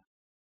going,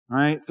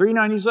 right?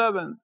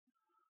 397.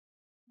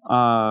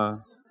 I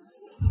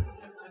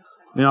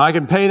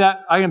can pay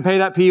that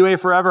PUA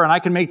forever, and I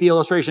can make the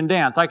illustration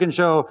dance. I can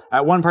show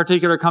at one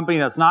particular company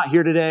that's not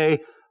here today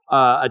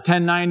a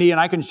 1090, and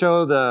I can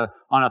show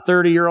on a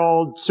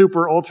 30-year-old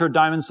super ultra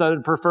diamond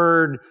studded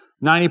preferred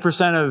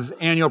 90% of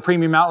annual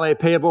premium outlay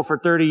payable for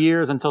 30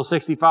 years until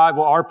 65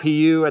 will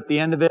RPU at the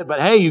end of it.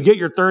 But hey, you get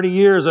your 30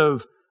 years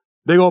of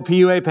big old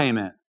PUA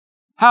payment.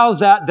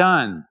 How's that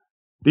done?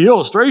 The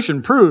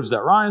illustration proves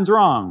that Ryan's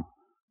wrong.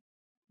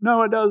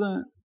 No, it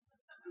doesn't.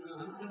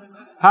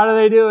 How do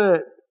they do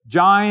it?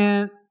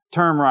 Giant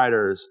term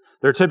riders.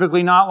 They're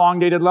typically not long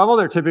dated level.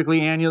 They're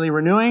typically annually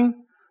renewing.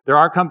 There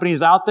are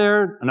companies out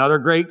there. Another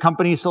great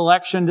company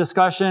selection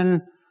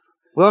discussion.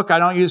 Look, I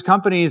don't use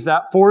companies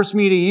that force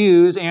me to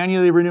use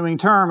annually renewing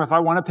term if I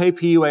want to pay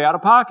PUA out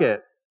of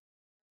pocket.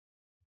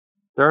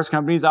 There's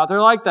companies out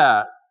there like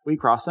that. We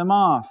cross them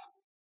off.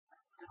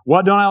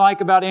 What don't I like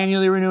about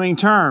annually renewing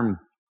term?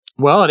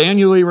 Well, it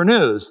annually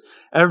renews.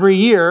 Every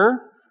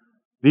year,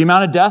 the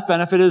amount of death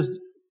benefit is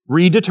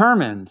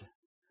redetermined,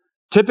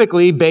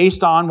 typically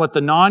based on what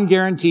the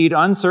non-guaranteed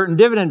uncertain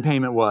dividend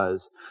payment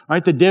was.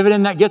 Right? The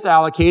dividend that gets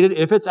allocated,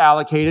 if it's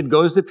allocated,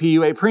 goes to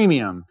PUA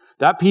premium.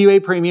 That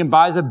PUA premium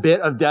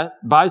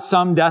buys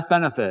some death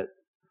benefit.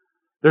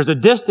 There's a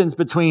distance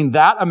between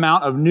that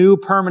amount of new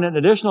permanent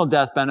additional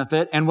death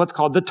benefit and what's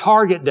called the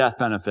target death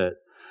benefit.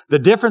 The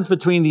difference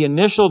between the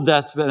initial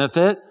death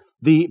benefit,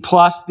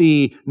 plus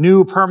the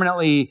new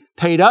permanently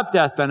paid up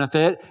death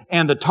benefit,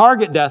 and the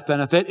target death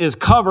benefit is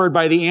covered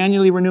by the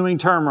annually renewing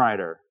term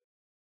rider.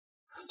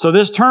 So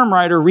this term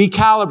rider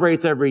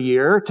recalibrates every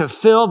year to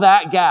fill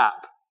that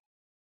gap.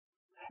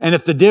 And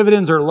if the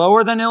dividends are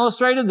lower than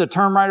illustrated, the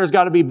term rider's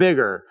got to be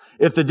bigger.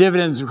 If the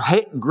dividend's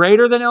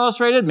greater than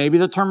illustrated, maybe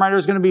the term rider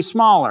is going to be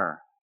smaller.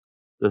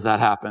 Does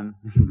that happen?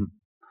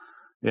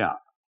 Yeah.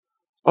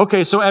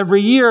 Okay, so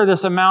every year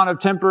this amount of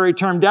temporary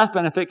term death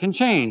benefit can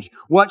change.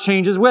 What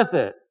changes with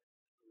it?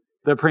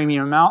 The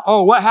premium amount.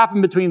 Oh, what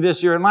happened between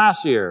this year and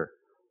last year?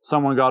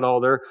 Someone got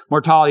older.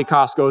 Mortality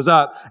cost goes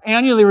up.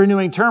 Annually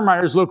renewing term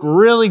riders look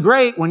really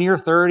great when you're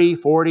 30,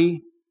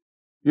 40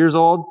 years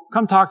old.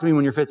 Come talk to me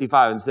when you're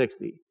 55 and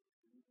 60.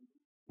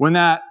 When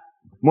that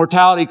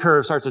mortality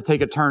curve starts to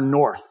take a turn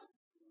north.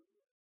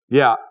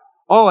 Yeah.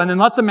 Oh, and then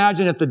let's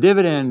imagine if the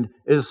dividend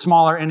is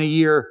smaller in a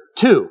year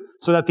too,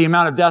 so that the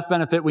amount of death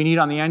benefit we need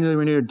on the annually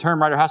renewed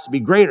term rider has to be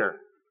greater.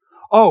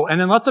 Oh, and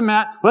then let's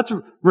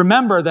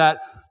remember that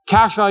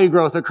cash value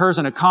growth occurs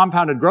in a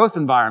compounded growth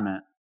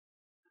environment.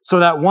 So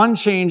that one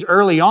change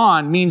early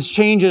on means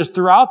changes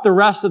throughout the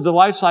rest of the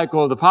life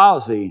cycle of the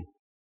policy.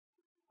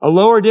 A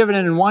lower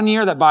dividend in 1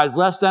 year that buys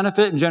less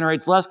benefit and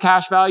generates less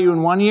cash value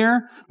in 1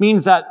 year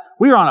means that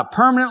we are on a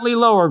permanently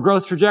lower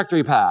growth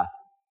trajectory path.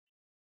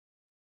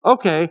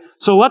 Okay,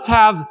 so let's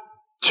have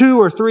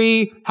 2 or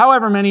 3,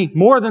 however many,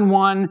 more than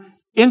one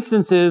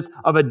instances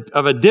of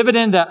a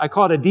dividend that I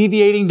call it a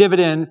deviating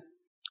dividend,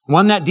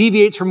 one that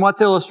deviates from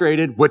what's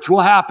illustrated, which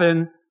will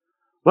happen.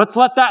 Let's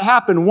let that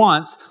happen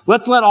once.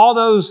 Let's let all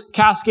those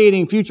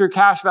cascading future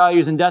cash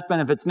values and death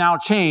benefits now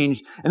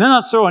change. And then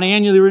let's throw an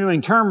annually renewing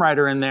term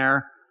rider in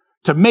there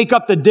to make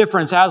up the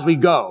difference as we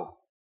go.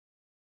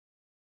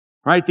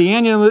 Right? The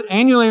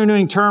annually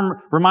renewing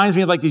term reminds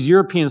me of like these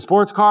European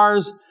sports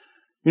cars.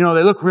 They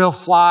look real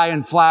fly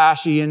and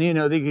flashy and,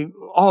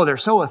 they're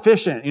so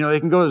efficient. They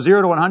can go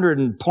 0 to 100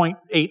 in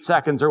 0.8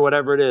 seconds or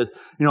whatever it is.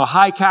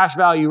 High cash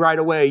value right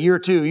away, year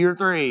 2, year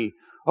 3.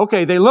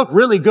 Okay, they look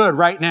really good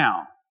right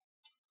now.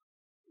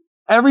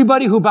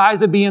 Everybody who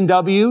buys a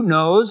BMW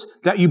knows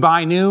that you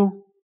buy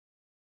new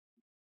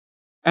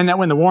and that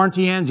when the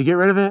warranty ends, you get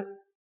rid of it.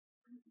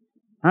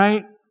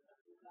 Right?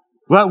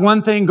 Let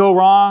one thing go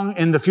wrong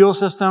in the fuel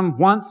system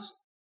once.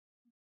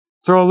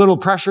 Throw a little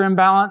pressure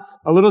imbalance,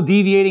 a little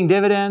deviating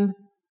dividend,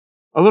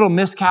 a little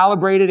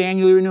miscalibrated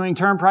annually renewing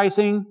term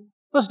pricing.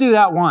 Let's do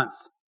that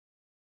once.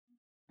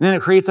 And then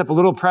it creates up a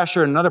little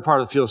pressure in another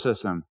part of the fuel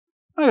system.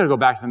 I got to go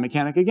back to the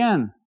mechanic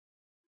again.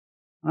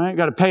 Right?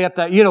 Got to pay up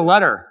that. You get a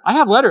letter. I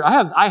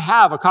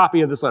have a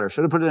copy of this letter.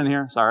 Should have put it in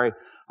here. Sorry.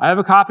 I have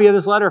a copy of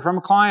this letter from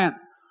a client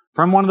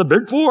from one of the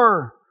big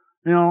 4.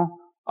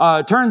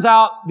 Turns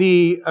out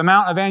the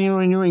amount of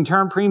annually renewing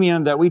term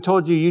premium that we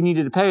told you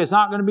needed to pay is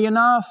not going to be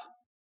enough.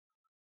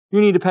 You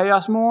need to pay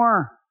us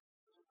more.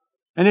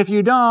 And if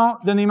you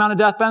don't, then the amount of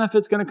death benefit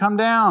is going to come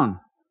down.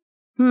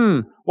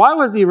 Why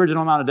was the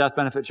original amount of death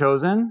benefit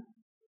chosen?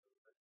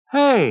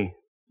 Hey,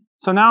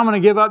 so now I'm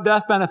going to give up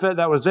death benefit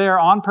that was there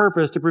on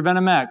purpose to prevent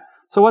a mech.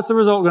 So what's the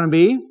result going to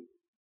be?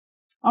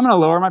 I'm going to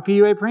lower my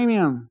PUA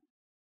premium.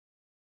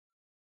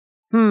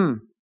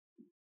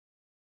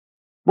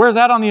 Where's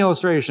that on the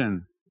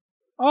illustration?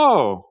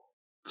 Oh,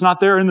 it's not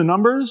there in the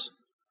numbers?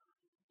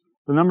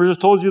 The numbers just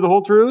told you the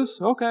whole truth?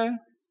 Okay.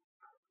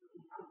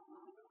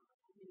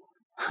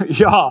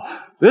 Y'all,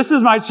 this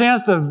is my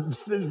chance to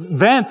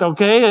vent,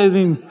 okay? I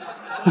mean,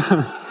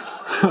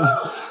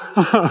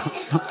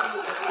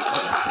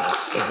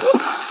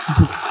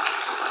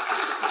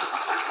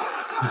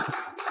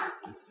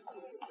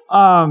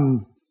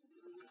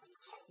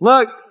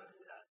 look,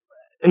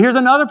 here's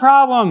another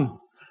problem.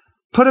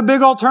 Put a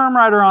big old term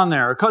writer on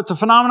there. It's a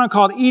phenomenon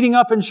called eating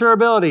up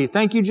insurability.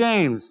 Thank you,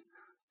 James.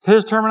 It's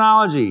his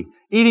terminology.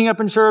 Eating up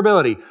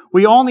insurability.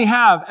 We only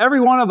have, every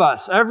one of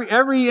us,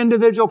 every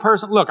individual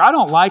person. Look, I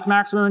don't like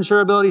maximum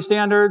insurability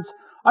standards.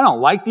 I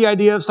don't like the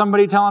idea of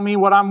somebody telling me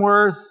what I'm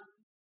worth.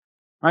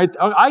 Right?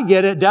 I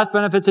get it. Death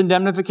benefits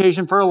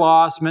indemnification for a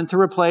loss meant to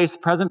replace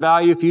present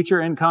value,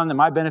 future income that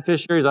my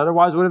beneficiaries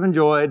otherwise would have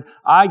enjoyed.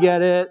 I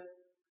get it.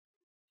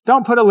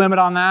 Don't put a limit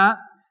on that.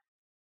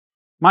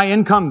 My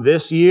income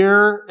this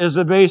year is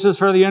the basis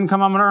for the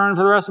income I'm going to earn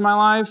for the rest of my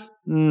life?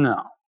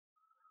 No.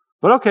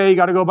 But okay, you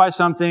got to go by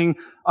something.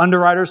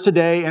 Underwriters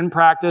today in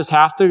practice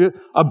have to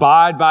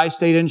abide by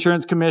state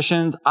insurance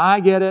commissions.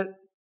 I get it.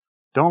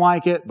 Don't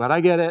like it, but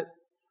I get it.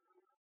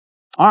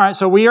 All right,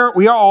 so we are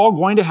all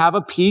going to have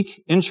a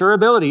peak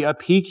insurability, a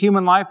peak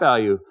human life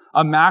value,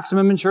 a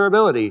maximum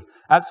insurability.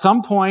 At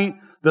some point,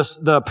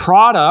 the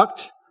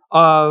product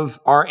of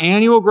our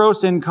annual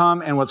gross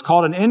income and what's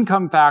called an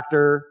income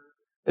factor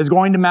is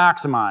going to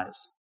maximize.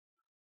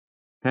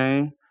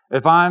 Okay?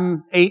 If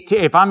I'm age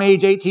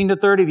 18 to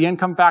 30, the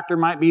income factor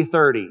might be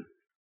 30.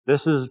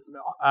 This is,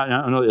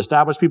 I know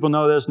established people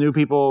know this, new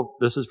people,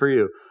 this is for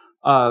you.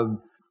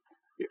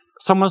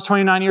 Someone's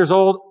 29 years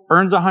old,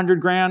 earns 100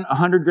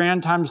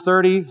 grand times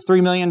 30,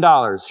 $3 million.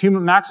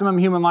 Maximum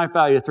human life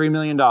value, $3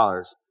 million.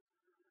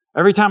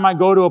 Every time I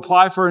go to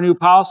apply for a new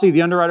policy,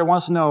 the underwriter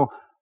wants to know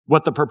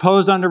what the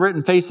proposed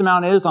underwritten face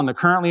amount is on the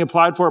currently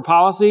applied for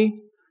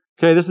policy.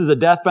 Okay, this is a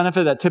death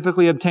benefit that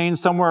typically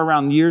obtains somewhere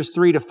around years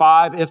 3 to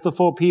 5 if the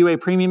full PUA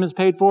premium is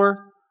paid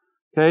for.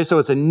 Okay, so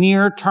it's a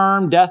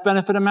near-term death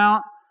benefit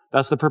amount.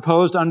 That's the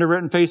proposed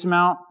underwritten face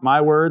amount.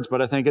 My words,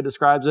 but I think it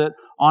describes it.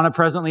 On a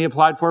presently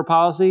applied for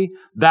policy.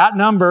 That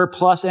number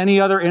plus any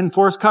other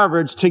in-force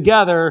coverage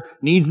together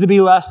needs to be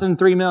less than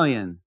 $3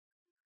 million.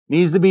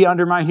 Needs to be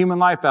under my human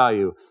life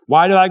value.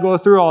 Why did I go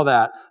through all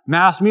that?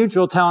 Mass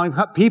Mutual telling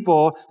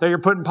people that you're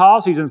putting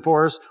policies in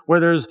force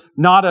where there's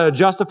not a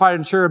justified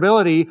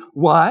insurability.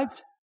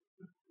 What?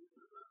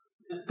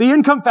 The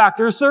income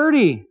factor is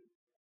 30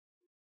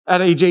 at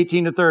age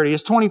 18 to 30.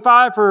 It's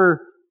 25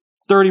 for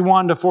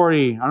 31 to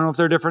 40. I don't know if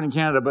they're different in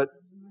Canada, but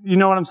you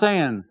know what I'm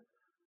saying.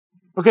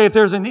 Okay, if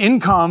there's an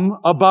income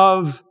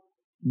above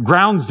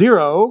ground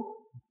zero,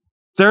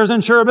 there's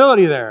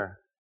insurability there.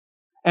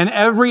 And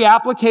every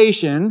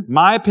application,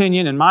 my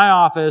opinion, in my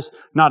office,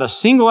 not a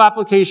single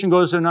application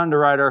goes to an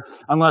underwriter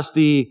unless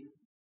the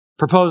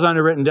proposed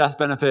underwritten death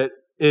benefit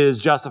is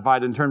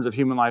justified in terms of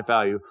human life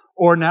value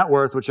or net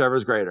worth, whichever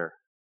is greater.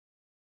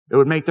 It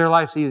would make their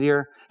lives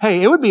easier.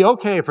 Hey, it would be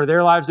okay for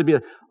their lives to be,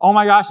 oh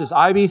my gosh, this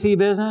IBC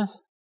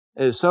business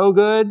is so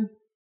good.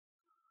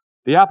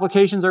 The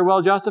applications are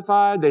well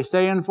justified. They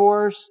stay in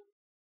force.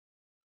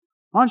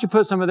 Why don't you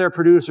put some of their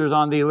producers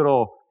on the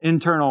little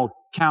internal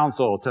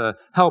council to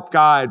help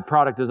guide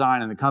product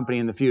design in the company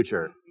in the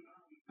future?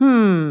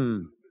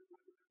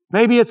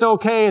 Maybe it's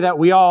okay that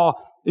we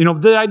all,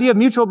 the idea of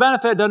mutual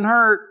benefit doesn't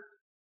hurt.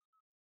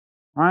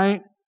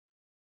 Right?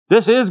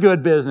 This is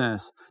good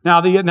business.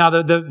 Now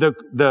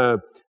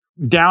the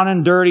down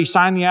and dirty,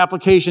 sign the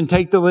application,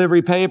 take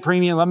delivery, pay a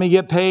premium, let me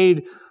get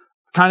paid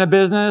kind of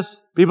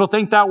business. People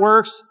think that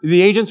works.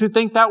 The agents who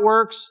think that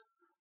works,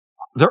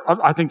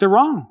 I think they're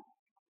wrong.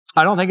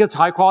 I don't think it's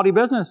high quality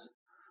business.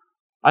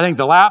 I think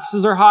the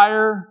lapses are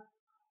higher.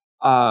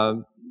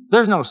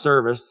 There's no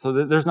service, so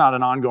there's not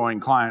an ongoing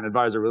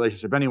client-advisor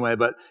relationship anyway,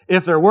 but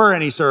if there were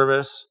any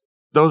service,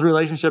 those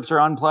relationships are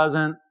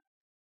unpleasant.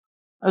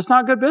 It's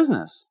not good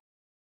business.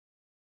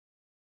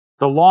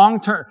 The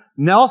long-term,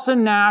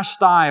 Nelson Nash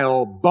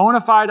style, bona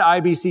fide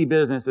IBC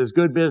business is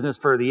good business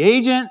for the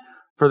agent,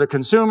 for the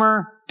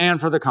consumer,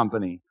 and for the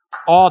company,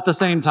 all at the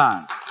same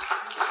time.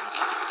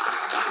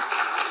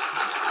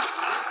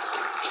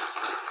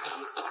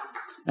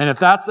 And if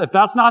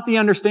that's not the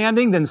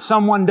understanding, then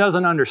someone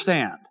doesn't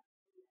understand.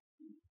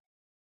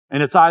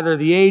 And it's either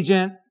the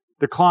agent,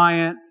 the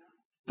client,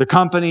 the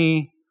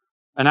company,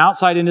 an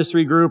outside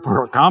industry group,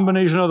 or a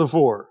combination of the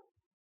four.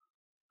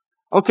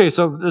 Okay,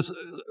 so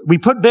we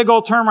put big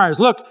old term writers.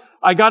 Look,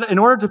 in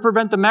order to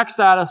prevent the mech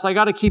status, I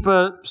got to keep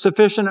a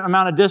sufficient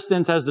amount of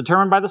distance as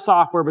determined by the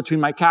software between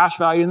my cash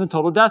value and the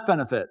total death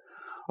benefit.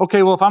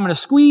 Okay, well, if I'm going to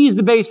squeeze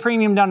the base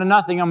premium down to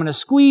nothing, I'm going to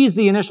squeeze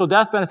the initial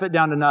death benefit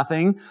down to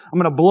nothing, I'm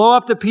going to blow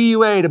up the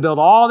PUA to build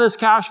all this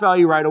cash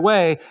value right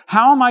away,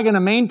 how am I going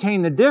to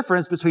maintain the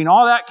difference between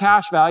all that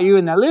cash value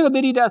and that little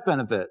bitty death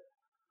benefit?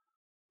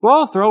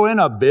 Well, throw in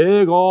a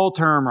big old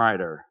term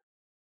rider.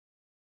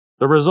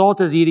 The result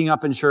is eating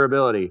up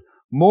insurability.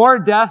 More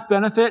death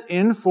benefit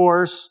in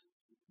force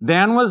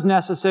than was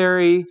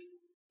necessary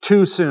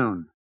too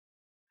soon.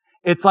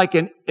 It's like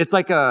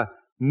a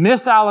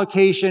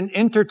misallocation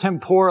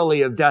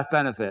intertemporally of death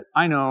benefit.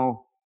 I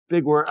know,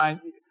 big word,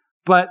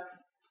 but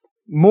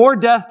more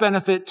death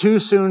benefit too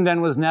soon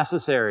than was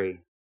necessary.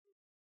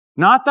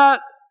 Not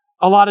that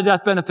a lot of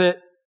death benefit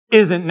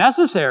isn't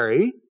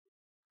necessary.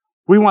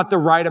 We want the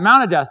right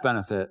amount of death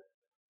benefit.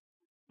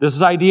 This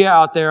is idea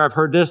out there, I've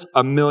heard this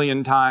a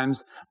million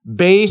times.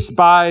 Base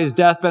buys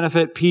death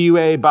benefit,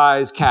 PUA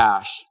buys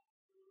cash.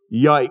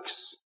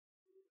 Yikes.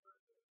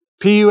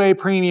 PUA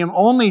premium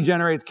only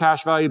generates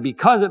cash value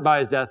because it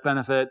buys death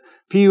benefit.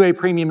 PUA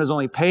premium is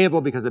only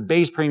payable because the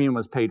base premium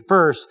was paid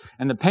first,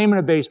 and the payment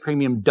of base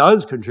premium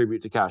does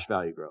contribute to cash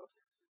value growth.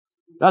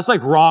 That's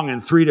like wrong in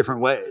 3 different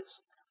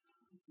ways,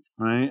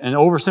 right? And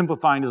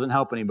oversimplifying doesn't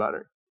help anybody.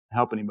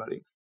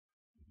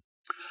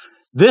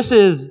 This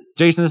is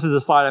the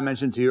slide I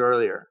mentioned to you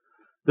earlier.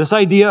 This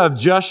idea of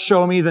just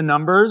show me the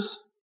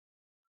numbers.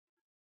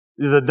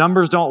 The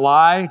numbers don't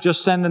lie.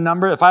 Just send the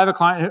number. If I have a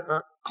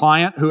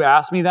client who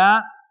asks me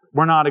that,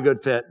 we're not a good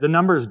fit. The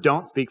numbers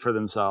don't speak for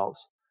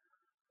themselves.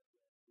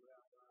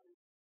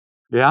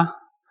 Yeah?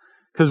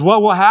 Because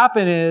what will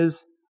happen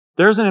is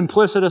there's an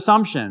implicit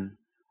assumption.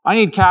 I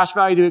need cash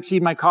value to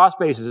exceed my cost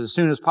basis as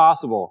soon as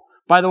possible.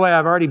 By the way,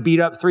 I've already beat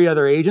up 3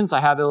 other agents.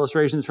 I have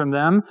illustrations from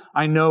them.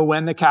 I know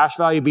when the cash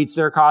value beats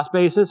their cost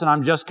basis, and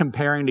I'm just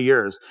comparing to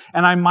yours.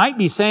 And I might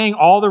be saying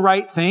all the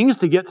right things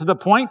to get to the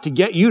point to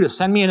get you to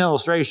send me an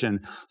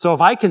illustration. So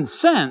if I can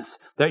sense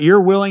that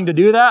you're willing to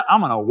do that, I'm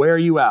going to wear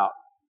you out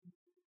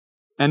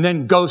and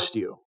then ghost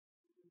you.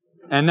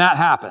 And that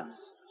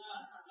happens.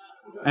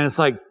 And it's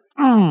like,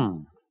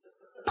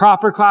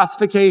 proper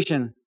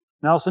classification.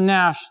 Nelson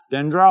Nash,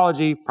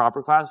 dendrology,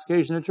 proper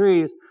classification of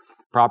trees,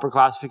 proper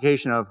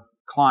classification of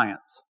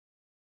clients.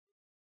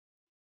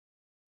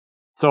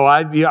 So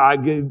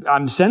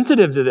I'm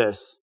sensitive to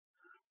this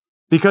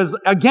because,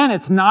 again,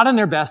 it's not in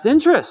their best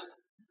interest.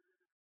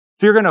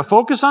 If you're going to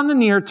focus on the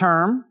near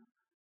term,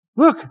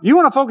 look, you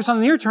want to focus on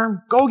the near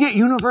term, go get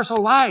universal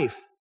life.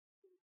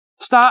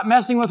 Stop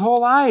messing with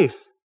whole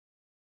life.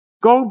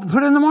 Go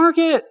put it in the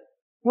market.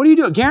 What do you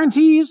do?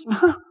 Guarantees?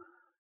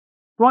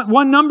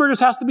 One number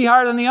just has to be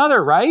higher than the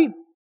other, right?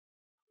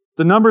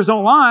 The numbers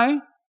don't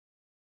lie.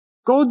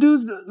 Go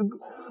do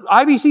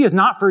IBC is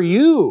not for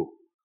you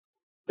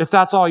if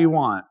that's all you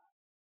want.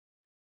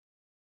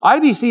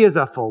 IBC is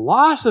a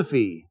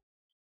philosophy.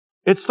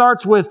 It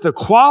starts with the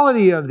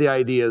quality of the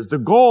ideas, the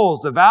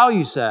goals, the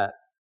value set.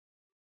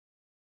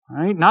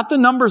 Right? Not the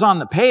numbers on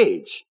the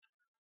page.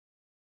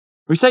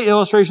 We say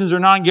illustrations are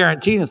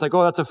non-guaranteed, and it's like,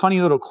 oh, that's a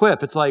funny little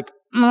quip. It's like,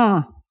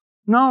 no,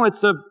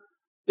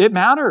 it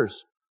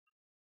matters.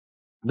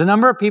 The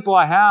number of people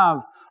I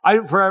have,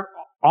 for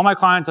all my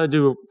clients, I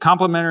do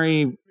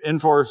complimentary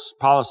in-force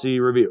policy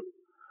review.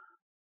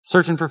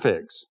 Searching for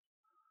figs.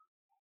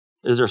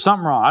 Is there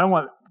something wrong? I don't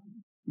want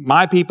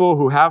my people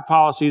who have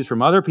policies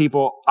from other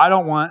people, I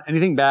don't want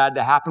anything bad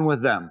to happen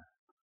with them.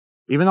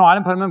 Even though I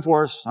didn't put them in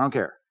force, I don't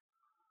care.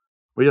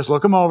 We just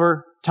look them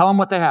over, tell them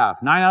what they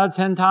have. 9 out of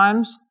 10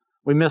 times,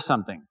 we miss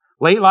something.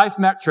 Late life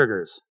MEC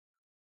triggers.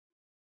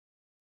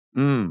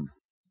 Late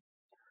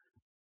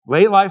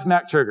life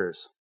MEC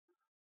triggers.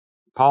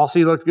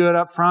 Policy looked good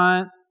up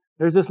front.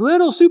 There's this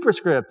little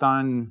superscript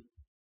on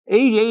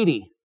age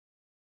 80,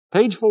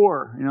 page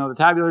 4, the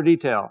tabular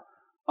detail.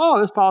 Oh,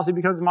 this policy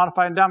becomes a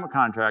modified endowment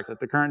contract at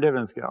the current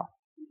dividend scale.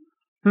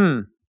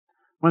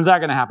 When's that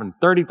going to happen?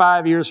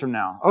 35 years from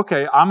now.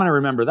 Okay, I'm going to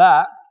remember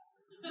that.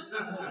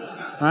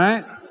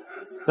 Right?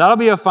 That'll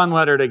be a fun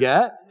letter to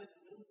get.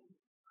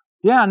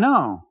 Yeah,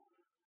 no.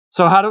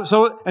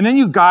 And then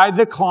you guide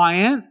the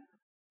client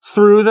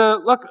through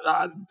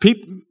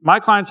my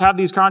clients have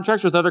these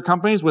contracts with other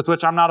companies with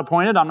which I'm not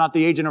appointed. I'm not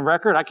the agent of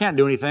record. I can't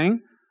do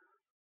anything.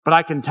 But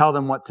I can tell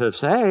them what to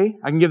say.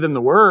 I can give them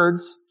the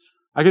words.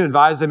 I can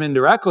advise them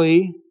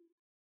indirectly.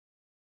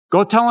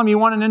 Go tell them you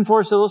want an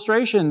in-force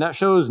illustration that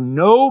shows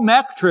no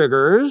MEC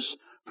triggers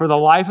for the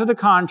life of the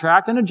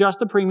contract and adjust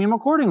the premium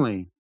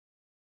accordingly.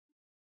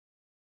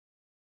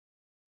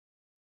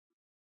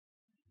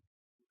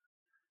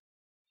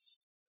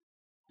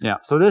 Yeah,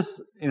 so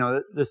this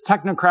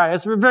technocrat,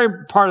 it's a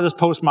very part of this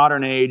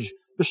postmodern age.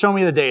 Just show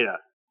me the data.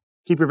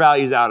 Keep your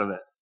values out of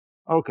it.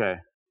 Okay.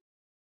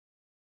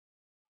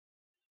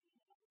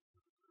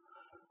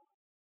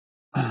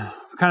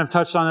 Kind of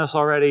touched on this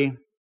already.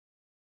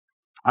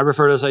 I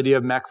refer to this idea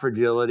of MEC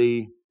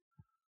fragility.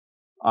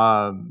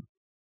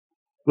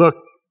 Look,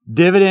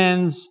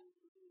 dividends.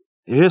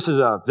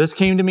 This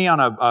came to me on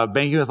a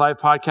Banking with Life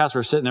podcast.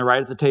 We're sitting there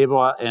right at the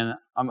table, and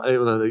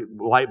the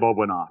light bulb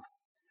went off.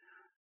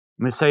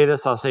 I'm going to say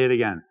this, I'll say it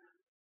again.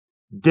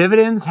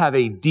 Dividends have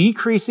a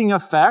decreasing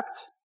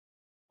effect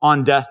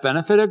on death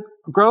benefit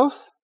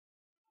growth,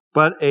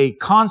 but a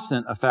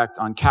constant effect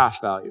on cash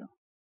value.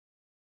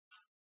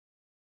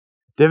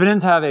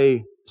 Dividends have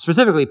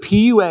specifically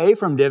PUA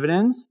from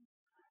dividends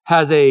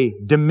has a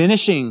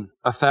diminishing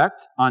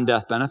effect on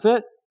death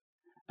benefit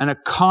and a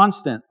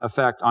constant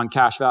effect on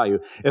cash value.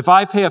 If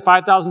I pay a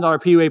 $5,000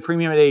 PUA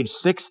premium at age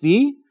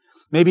 60,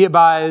 maybe it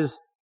buys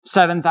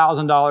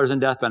 $7,000 in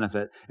death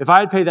benefit. If I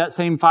had paid that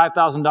same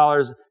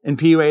 $5,000 in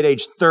PUA at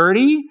age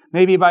 30,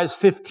 maybe it buys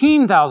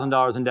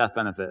 $15,000 in death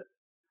benefit.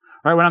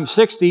 Right? When I'm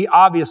 60,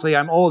 obviously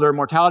I'm older,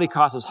 mortality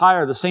cost is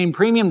higher, the same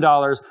premium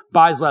dollars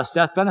buys less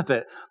death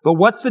benefit. But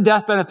what's the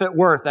death benefit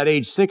worth at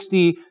age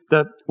 60?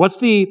 What's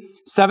the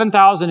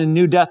 $7,000 in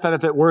new death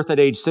benefit worth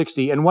at age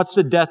 60? And what's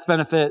the death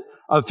benefit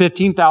of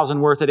 $15,000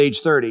 worth at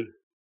age 30?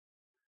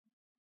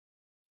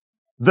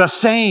 The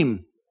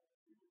same.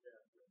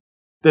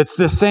 It's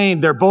the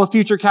same. They're both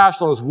future cash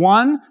flows.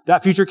 One,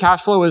 that future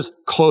cash flow is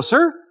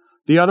closer.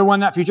 The other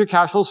one, that future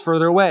cash flow is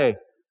further away.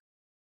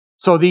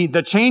 So the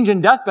change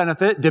in death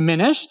benefit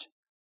diminished,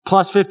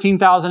 plus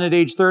 $15,000 at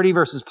age 30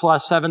 versus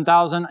plus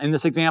 $7,000 in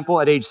this example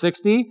at age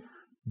 60.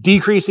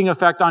 Decreasing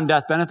effect on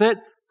death benefit,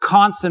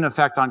 constant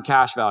effect on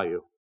cash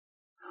value.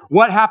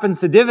 What happens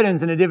to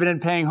dividends in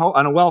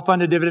a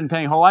well-funded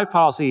dividend-paying whole life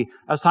policy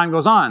as time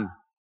goes on?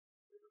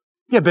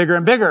 Get bigger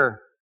and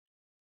bigger.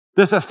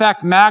 This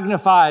effect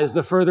magnifies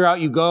the further out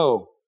you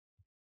go.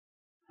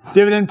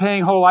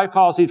 Dividend-paying whole life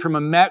policies from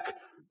a MEC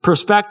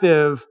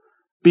perspective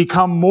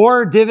become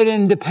more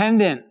dividend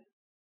dependent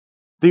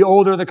the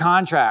older the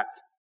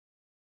contract.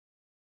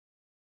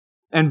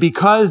 And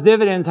because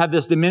dividends have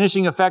this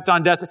diminishing effect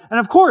on death, and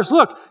of course,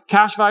 look,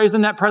 cash value is the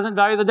net present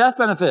value of the death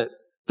benefit.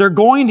 They're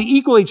going to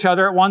equal each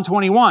other at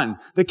 121.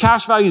 The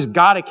cash value's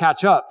got to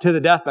catch up to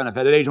the death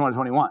benefit at age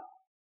 121.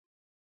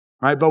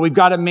 Right? But we've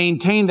got to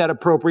maintain that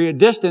appropriate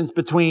distance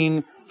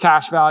between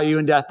cash value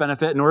and death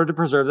benefit in order to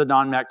preserve the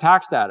non-MEC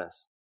tax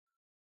status.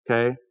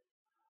 Okay?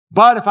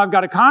 But if I've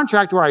got a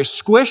contract where I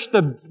squish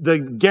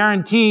the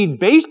guaranteed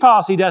base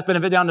policy death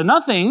benefit down to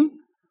nothing,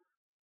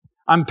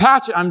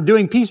 I'm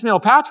doing piecemeal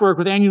patchwork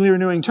with annually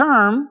renewing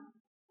term,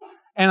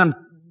 and I'm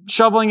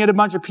shoveling in a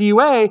bunch of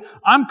PUA,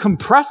 I'm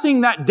compressing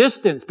that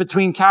distance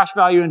between cash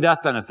value and death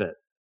benefit.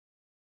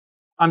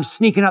 I'm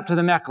sneaking up to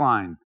the MEC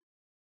line,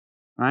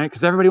 right?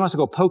 Because everybody wants to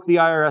go poke the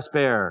IRS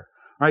bear,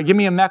 right? Give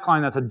me a MEC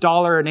line that's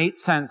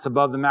 $1.08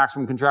 above the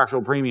maximum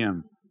contractual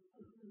premium.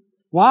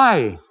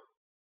 Why?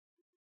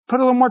 Put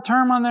a little more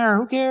term on there.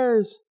 Who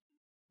cares?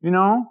 You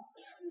know?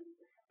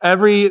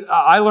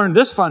 I learned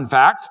this fun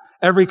fact.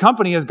 Every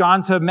company has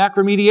gone to MEC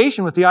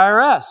remediation with the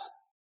IRS.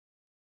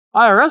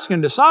 IRS can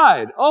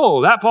decide,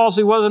 oh, that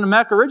policy wasn't a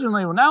MEC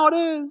originally. Well, now it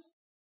is.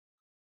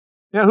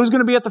 Yeah, who's going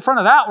to be at the front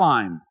of that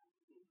line?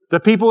 The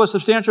people with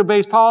substantial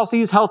base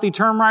policies, healthy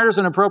term riders,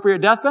 and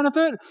appropriate death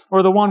benefit?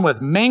 Or the one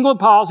with mangled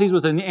policies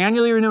with an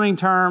annually renewing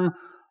term,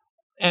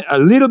 and a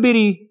little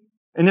bitty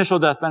initial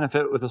death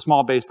benefit with a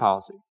small base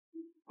policy?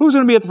 Who's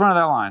going to be at the front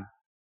of that line?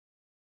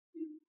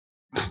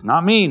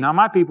 Not me, not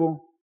my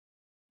people.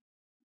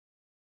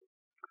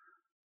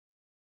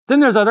 Then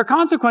there's other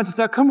consequences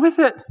that come with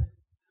it.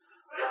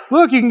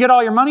 Look, you can get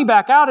all your money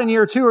back out in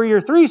year 2 or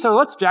year 3, so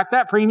let's jack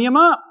that premium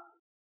up.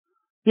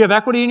 You have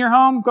equity in your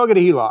home? Go get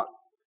a HELOC.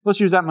 Let's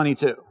use that money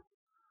too.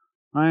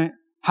 Right?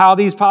 How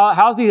these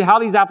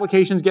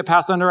applications get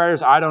past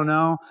underwriters, I don't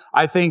know.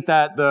 I think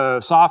that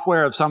the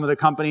software of some of the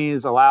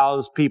companies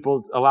allows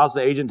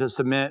the agent to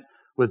submit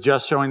with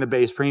just showing the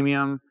base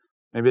premium.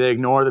 Maybe they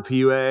ignore the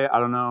PUA. I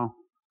don't know.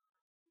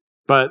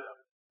 But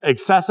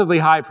excessively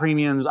high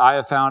premiums, I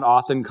have found,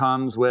 often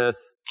comes with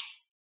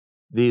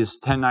these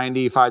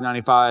 1090,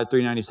 595,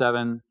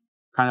 397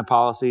 kind of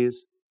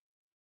policies.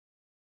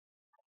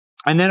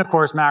 And then, of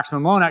course,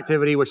 maximum loan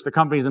activity, which the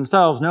companies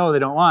themselves know they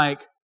don't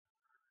like,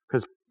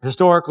 because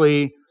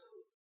historically,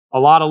 a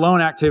lot of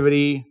loan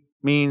activity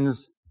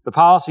means the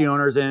policy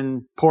owner's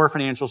in poor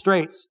financial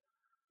straits.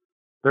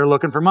 They're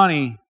looking for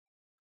money.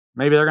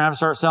 Maybe they're going to have to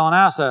start selling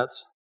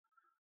assets.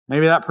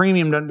 Maybe that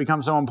premium doesn't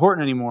become so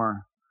important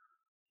anymore.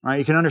 Right?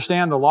 You can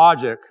understand the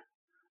logic.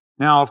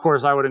 Now, of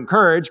course, I would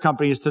encourage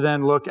companies to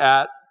then look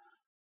at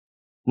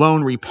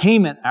loan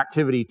repayment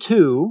activity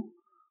too,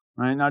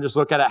 right? Not just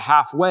look at it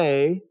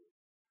halfway.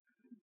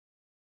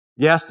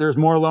 Yes, there's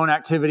more loan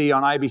activity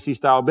on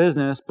IBC-style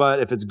business, but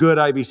if it's good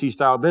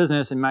IBC-style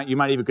business, you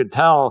might even could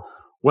tell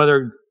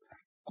whether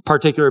a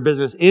particular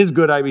business is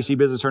good IBC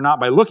business or not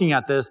by looking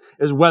at this,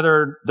 is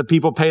whether the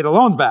people pay the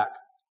loans back.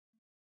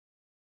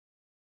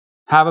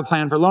 Have a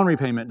plan for loan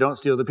repayment. Don't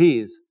steal the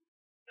peas.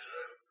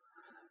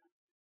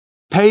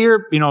 Pay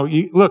look,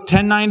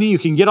 1090, you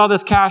can get all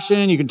this cash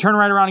in, you can turn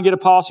right around and get a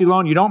policy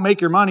loan. You don't make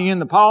your money in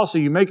the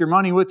policy, you make your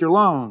money with your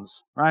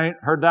loans, right?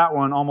 Heard that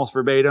one almost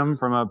verbatim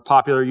from a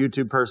popular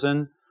YouTube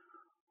person.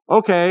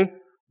 Okay,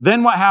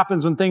 then what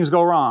happens when things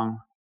go wrong?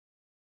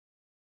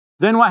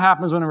 Then what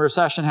happens when a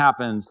recession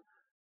happens?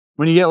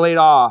 When you get laid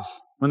off?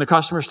 When the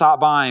customers stop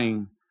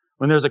buying?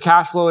 When there's a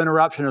cash flow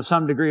interruption of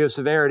some degree of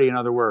severity, in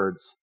other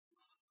words?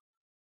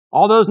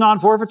 All those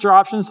non-forfeiture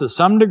options to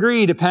some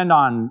degree depend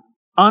on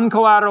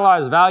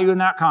uncollateralized value in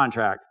that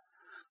contract.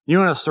 You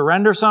want to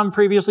surrender some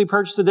previously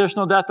purchased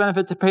additional death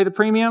benefit to pay the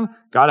premium?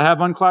 Got to have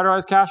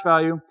uncollateralized cash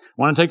value.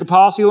 Want to take a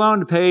policy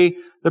loan to pay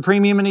the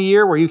premium in a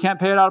year where you can't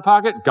pay it out of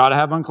pocket? Got to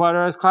have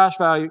uncollateralized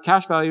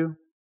cash value.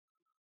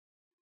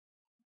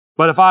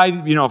 But if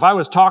I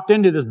was talked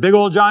into this big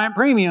old giant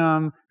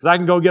premium, because I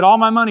can go get all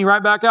my money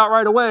right back out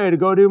right away to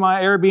go do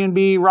my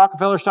Airbnb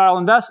Rockefeller-style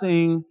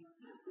investing,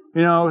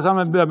 because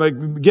I'm going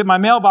to get my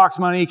mailbox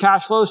money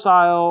cash flow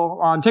style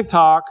on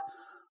TikTok,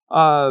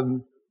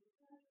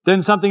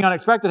 then something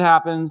unexpected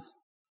happens.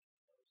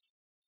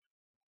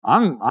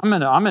 I'm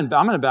in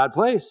a bad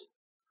place.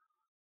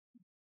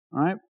 All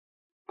right?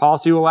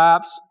 Policy will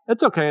lapse.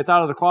 It's okay. It's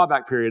out of the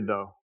clawback period,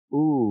 though.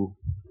 Ooh.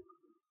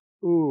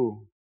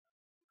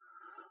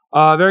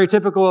 Very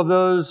typical of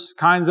those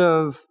kinds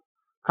of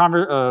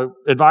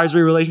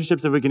advisory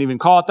relationships, if we can even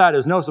call it that,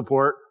 is no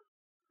support.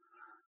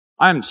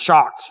 I'm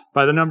shocked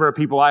by the number of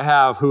people I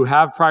have who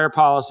have prior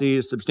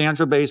policies,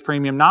 substantial base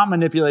premium, not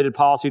manipulated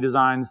policy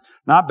designs,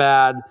 not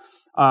bad.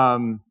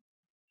 I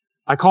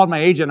called my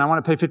agent. I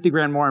want to pay 50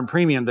 grand more in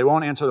premium. They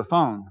won't answer the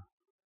phone.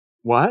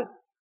 What?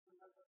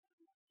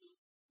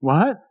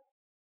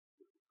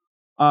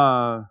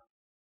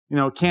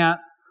 Can't.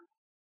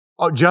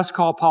 Just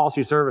call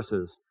policy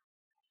services.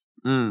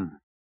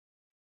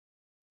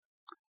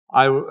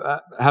 I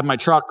had my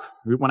truck,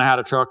 when I had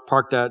a truck,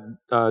 parked at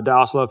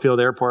Dallas Love Field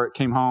Airport,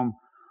 came home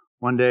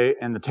one day,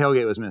 and the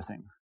tailgate was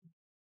missing.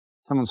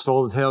 Someone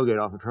stole the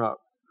tailgate off the truck.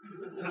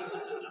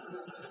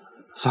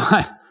 So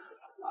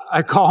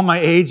I call my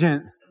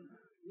agent.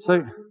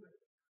 So,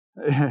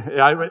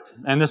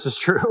 and this is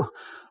true.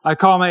 I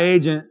call my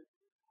agent.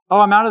 Oh,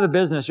 I'm out of the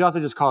business. You'll have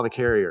to just call the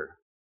carrier.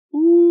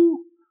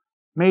 Ooh,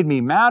 made me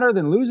madder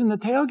than losing the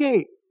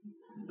tailgate.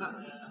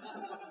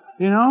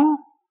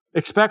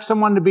 Expect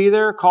someone to be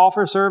there, call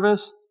for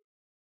service.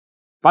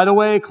 By the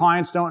way,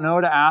 clients don't know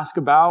to ask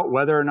about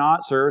whether or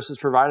not service is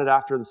provided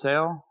after the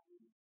sale.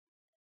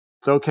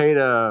 It's okay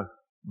to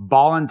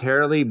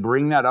voluntarily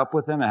bring that up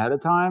with them ahead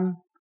of time.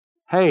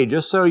 Hey,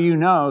 just so you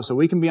know, so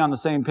we can be on the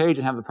same page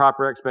and have the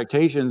proper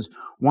expectations.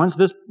 Once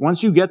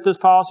you get this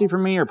policy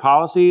from me or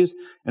policies,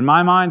 in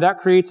my mind, that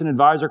creates an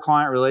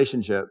advisor-client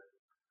relationship.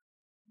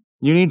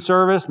 You need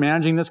service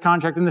managing this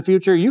contract in the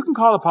future, you can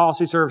call the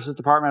policy services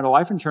department at a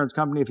life insurance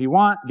company if you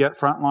want. Get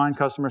frontline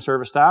customer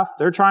service staff.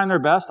 They're trying their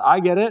best. I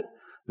get it.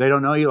 They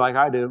don't know you like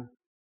I do.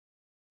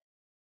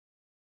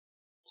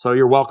 So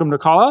you're welcome to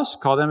call us.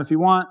 Call them if you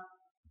want.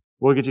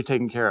 We'll get you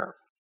taken care of.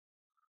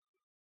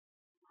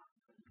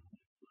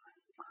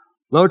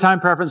 Low time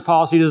preference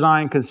policy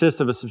design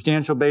consists of a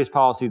substantial base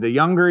policy. The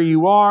younger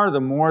you are,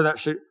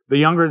 the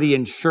younger the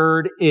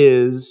insured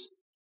is,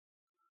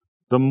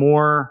 the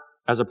more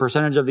as a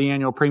percentage of the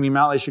annual premium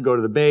outlay should go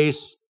to the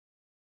base.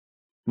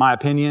 My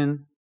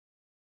opinion.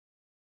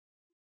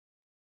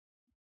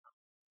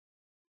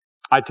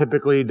 I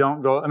typically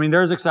don't go,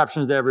 there's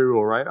exceptions to every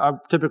rule, right? I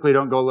typically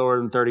don't go lower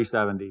than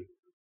 30/70.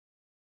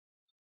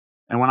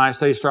 And when I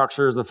say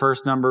structures, the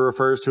first number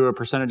refers to a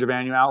percentage of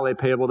annual outlay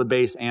payable to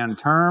base and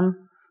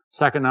term.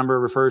 Second number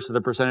refers to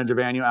the percentage of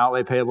annual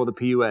outlay payable to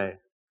PUA.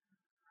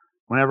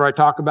 Whenever I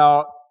talk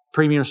about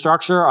premium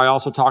structure, I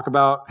also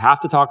have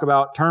to talk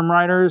about term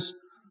riders.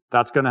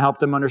 That's going to help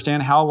them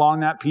understand how long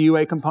that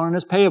PUA component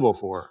is payable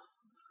for.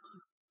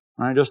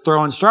 All right, just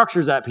throwing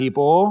structures at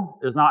people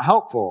is not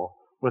helpful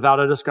without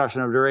a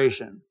discussion of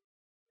duration.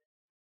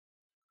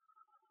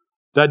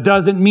 That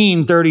doesn't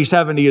mean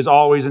 30/70 is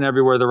always and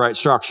everywhere the right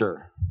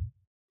structure.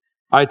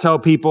 I tell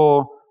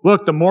people,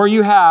 look, the more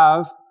you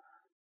have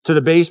to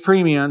the base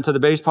premium, to the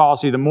base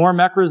policy, the more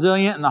MEC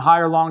resilient and the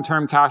higher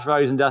long-term cash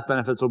values and death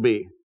benefits will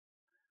be.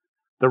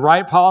 The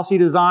right policy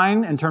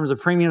design in terms of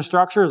premium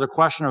structure is a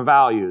question of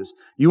values.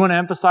 You want to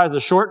emphasize the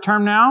short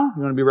term now?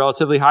 You want to be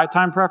relatively high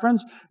time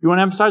preference? You want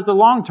to emphasize the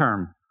long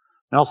term?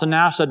 Nelson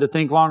Nash said to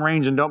think long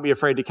range and don't be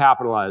afraid to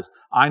capitalize.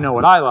 I know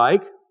what I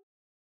like.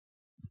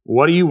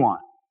 What do you want?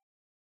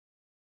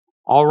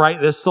 I'll write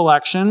this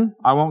selection.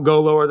 I won't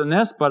go lower than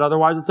this, but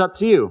otherwise it's up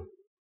to you.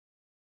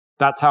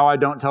 That's how I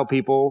don't tell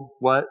people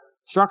what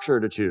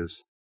structure to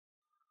choose.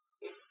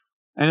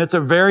 And it's a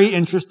very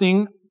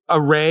interesting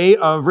array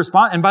of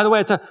response. And by the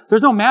way,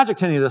 there's no magic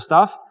to any of this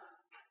stuff.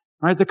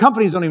 Right? The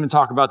companies don't even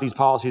talk about these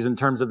policies in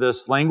terms of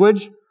this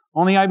language.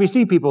 Only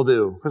IBC people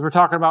do, because we're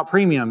talking about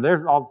premium.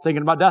 They're all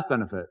thinking about death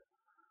benefit.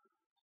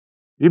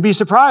 You'd be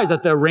surprised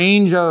at the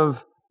range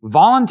of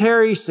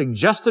voluntary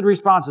suggested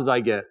responses I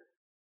get.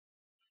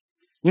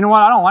 You know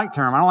what? I don't like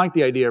term. I don't like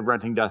the idea of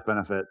renting death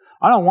benefit.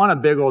 I don't want a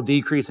big old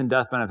decrease in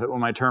death benefit when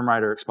my term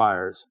rider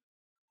expires.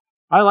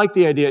 I like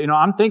the idea.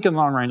 I'm thinking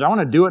long range. I want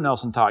to do what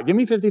Nelson taught. Give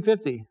me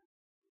 50-50.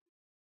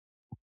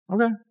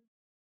 Okay.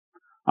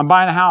 I'm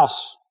buying a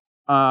house.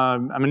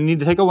 I'm going to need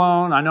to take a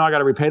loan. I know I got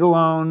to repay the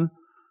loan.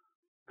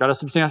 Got a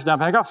substantial down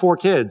payment. I got 4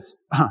 kids.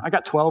 I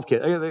got 12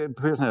 kids. The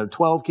person had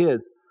 12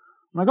 kids.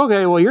 I'm like,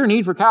 okay, well, your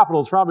need for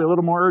capital is probably a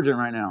little more urgent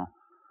right now.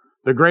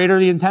 The greater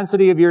the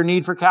intensity of your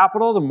need for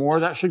capital, the more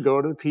that should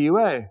go to the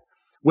PUA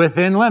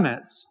within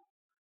limits.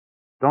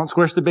 Don't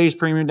squish the base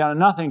premium down to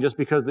nothing just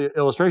because the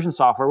illustration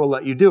software will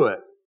let you do it.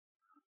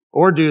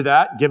 Or do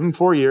that, give them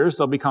 4 years,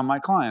 they'll become my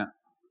client.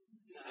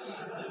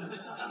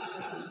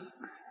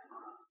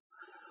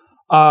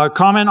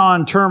 Comment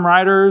on term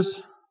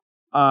riders.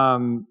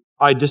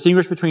 I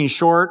distinguish between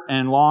short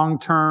and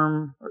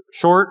long-dated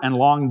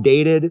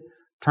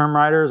term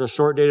riders. A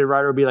short-dated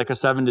rider would be like a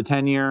 7 to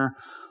 10 year.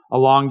 A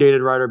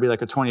long-dated rider would be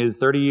like a 20 to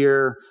 30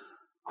 year.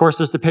 Of course,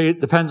 this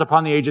depends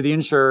upon the age of the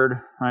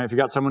insured, right? If you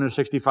got someone who's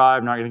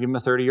 65, not going to give them a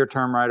 30-year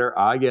term rider.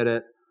 I get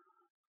it,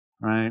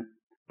 right?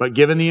 But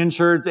given the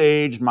insured's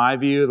age, my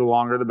view, the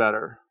longer the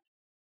better.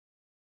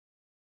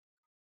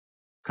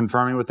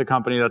 Confirming with the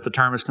company that the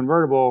term is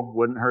convertible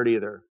wouldn't hurt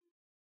either.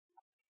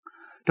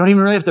 Don't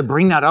even really have to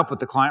bring that up with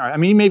the client. Right? I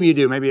mean, maybe you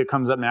do. Maybe it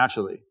comes up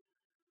naturally,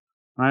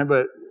 right?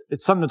 But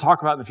it's something to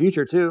talk about in the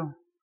future too,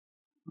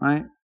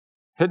 right?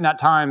 Hitting that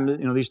time,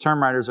 these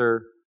term riders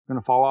are going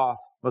to fall off.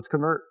 Let's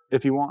convert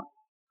if you want.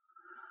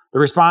 The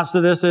response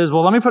to this is,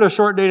 well, let me put a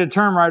short-dated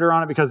term rider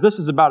on it because this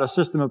is about a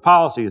system of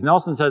policies.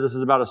 Nelson said this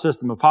is about a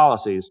system of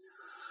policies,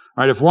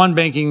 right? If one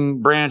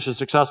banking branch is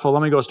successful,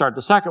 let me go start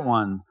the second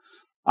one.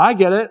 I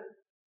get it.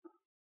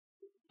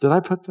 Did I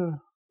put the...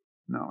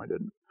 No, I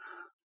didn't.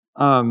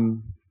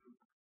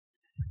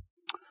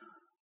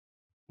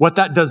 What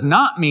that does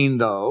not mean,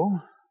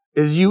 though,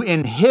 is you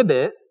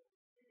inhibit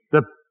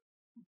the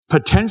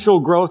potential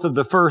growth of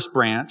the first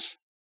branch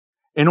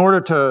in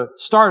order to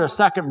start a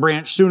second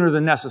branch sooner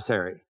than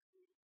necessary.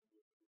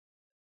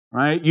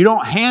 Right? You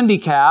don't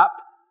handicap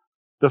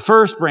the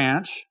first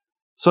branch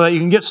so that you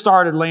can get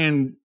started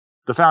laying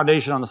the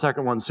foundation on the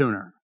second one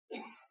sooner.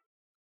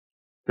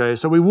 Okay,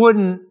 so we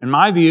wouldn't, in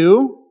my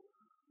view,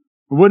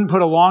 we wouldn't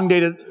put a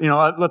long-dated,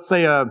 let's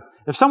say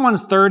if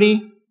someone's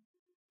 30,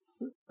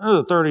 there's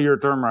a 30-year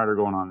term rider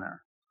going on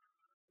there.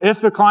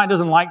 If the client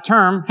doesn't like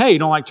term, hey, you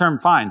don't like term,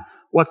 fine.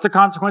 What's the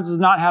consequences of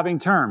not having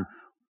term?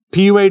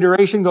 PUA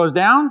duration goes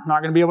down,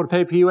 not going to be able to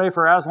pay PUA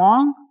for as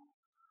long.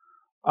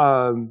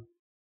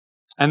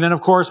 And then,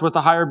 of course, with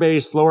the higher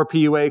base, lower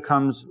PUA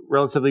comes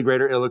relatively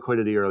greater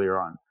illiquidity earlier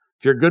on.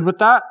 If you're good with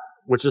that,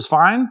 which is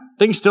fine,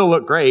 things still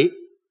look great,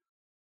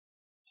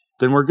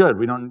 then we're good.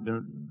 We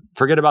don't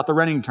forget about the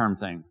renting term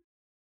thing.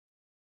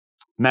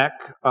 MEC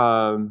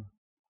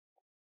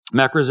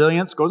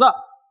resilience goes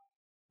up,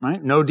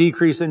 right? No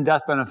decrease in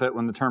death benefit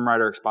when the term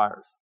rider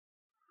expires.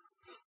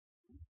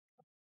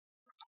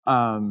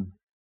 A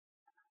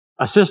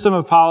system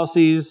of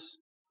policies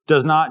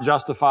does not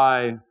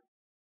justify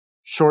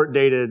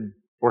short-dated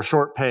or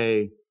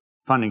short-pay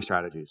funding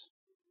strategies,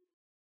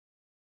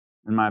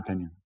 in my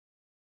opinion.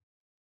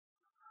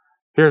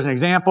 Here's an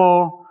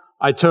example.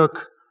 I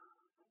took,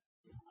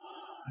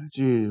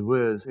 18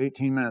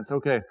 minutes,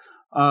 okay.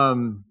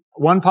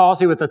 One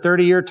policy with a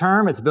 30-year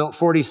term, it's built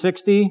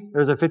 40-60.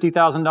 There's a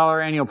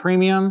 $50,000 annual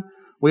premium.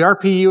 We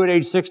RPU at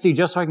age 60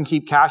 just so I can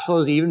keep cash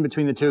flows even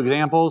between the two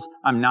examples.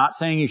 I'm not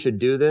saying you should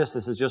do this.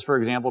 This is just for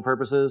example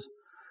purposes.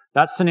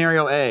 That's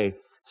scenario A.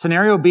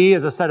 Scenario B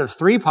is a set of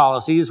 3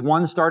 policies,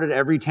 one started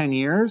every 10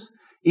 years.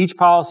 Each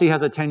policy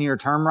has a 10-year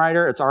term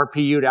rider. It's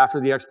RPU'd after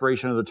the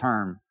expiration of the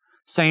term.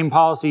 Same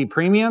policy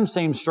premium,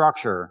 same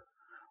structure.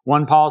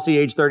 One policy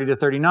age 30 to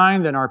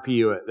 39, then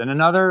RPU it. Then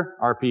another,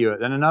 RPU it.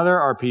 Then another,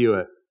 RPU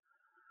it.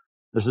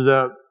 This is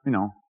a,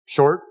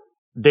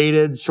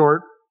 short-dated,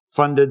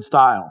 short-funded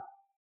style.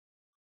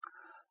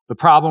 The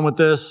problem with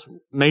this,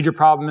 major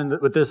problem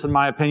with this, in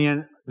my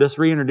opinion, this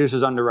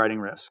reintroduces underwriting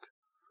risk.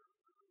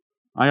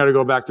 I got to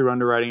go back through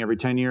underwriting every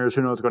 10 years.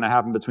 Who knows what's going to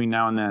happen between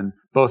now and then,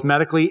 both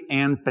medically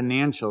and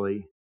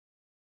financially.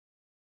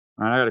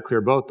 All right, I got to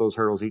clear both those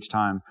hurdles each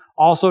time.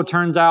 Also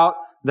turns out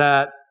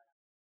that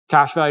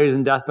cash values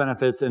and death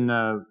benefits in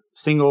the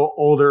single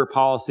older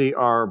policy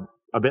are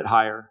a bit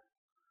higher.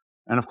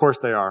 And of course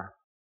they are.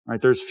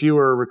 Right? There's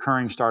fewer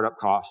recurring startup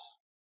costs.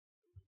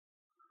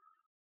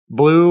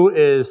 Blue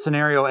is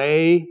scenario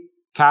A,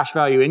 cash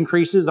value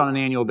increases on an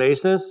annual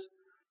basis.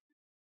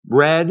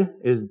 Red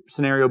is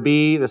scenario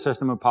B, the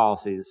system of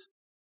policies.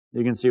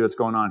 You can see what's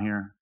going on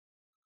here.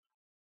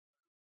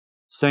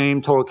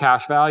 Same total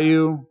cash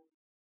value.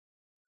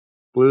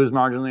 Blue is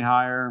marginally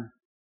higher.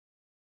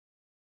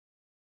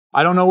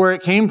 I don't know where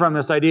it came from,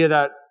 this idea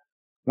that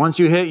once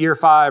you hit year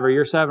 5 or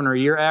year 7 or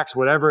year X,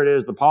 whatever it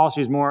is, the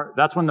policy's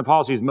that's when the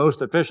policy is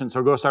most efficient,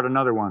 so go start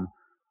another one.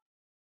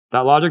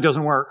 That logic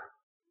doesn't work.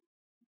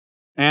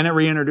 And it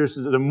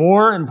reintroduces, the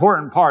more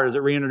important part is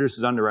it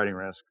reintroduces underwriting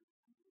risk.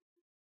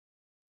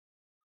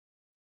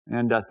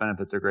 And death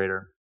benefits are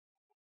greater.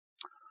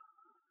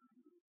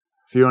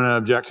 If you want to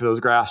object to those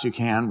graphs, you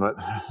can, but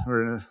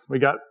we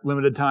got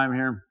limited time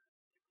here.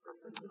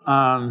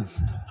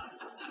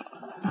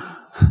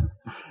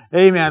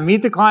 Hey man,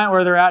 meet the client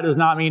where they're at does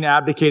not mean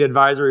abdicate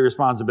advisory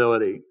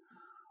responsibility.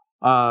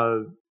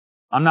 I'm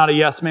not a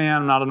yes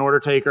man, I'm not an order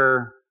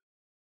taker.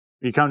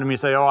 You come to me and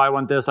say, oh, I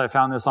want this, I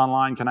found this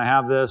online, can I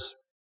have this?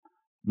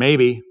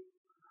 Maybe.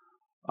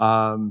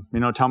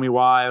 Tell me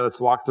why,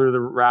 let's walk through the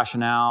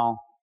rationale.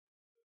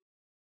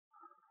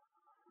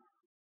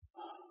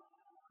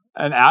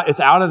 And it's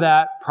out of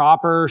that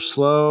proper,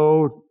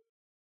 slow,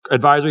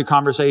 advisory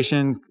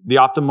conversation, the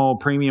optimal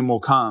premium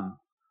will come.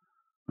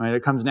 Right?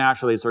 It comes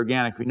naturally. It's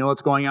organic. If you know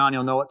what's going on,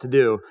 you'll know what to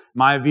do.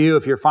 My view,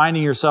 if you're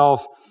finding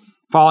yourself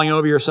falling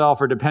over yourself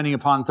or depending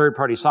upon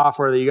third-party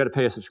software that you got to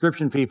pay a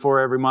subscription fee for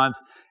every month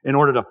in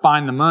order to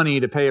find the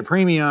money to pay a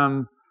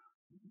premium,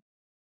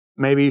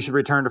 maybe you should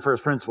return to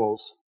first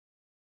principles.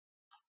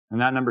 And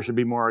that number should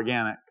be more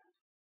organic.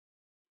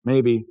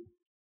 Maybe.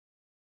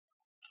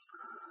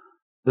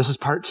 This is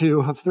part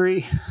 2 of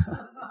 3.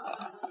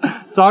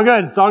 It's all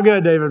good. It's all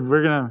good, David.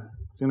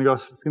 It's gonna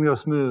go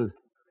smooth.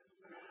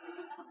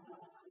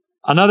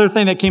 Another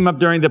thing that came up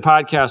during the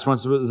podcast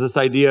once was this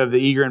idea of the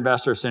eager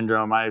investor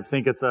syndrome. I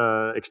think it's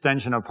an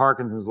extension of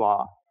Parkinson's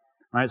law,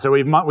 right? So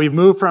we've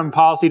moved from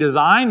policy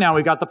design. Now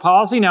we've got the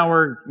policy. Now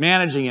we're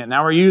managing it.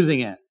 Now we're using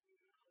it.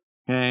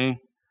 Okay.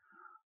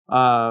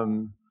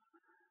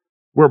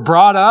 We're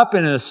brought up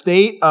in a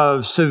state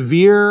of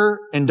severe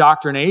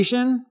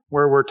indoctrination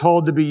where we're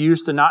told to be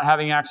used to not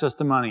having access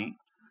to money.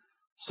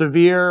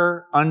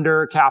 Severe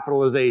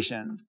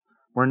undercapitalization.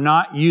 We're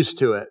not used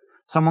to it.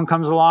 Someone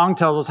comes along,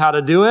 tells us how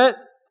to do it.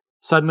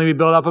 Suddenly we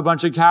build up a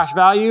bunch of cash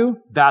value.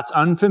 That's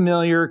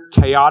unfamiliar,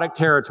 chaotic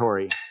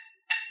territory.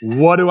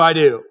 What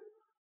do?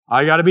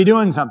 I got to be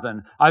doing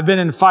something. I've been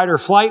in fight or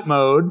flight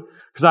mode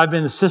because I've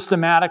been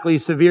systematically,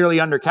 severely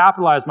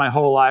undercapitalized my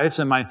whole life.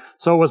 And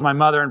so was my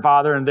mother and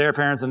father and their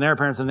parents and their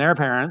parents and their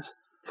parents.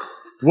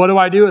 What do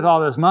I do with all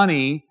this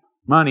money,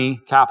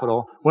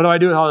 capital? What do I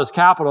do with all this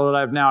capital that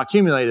I've now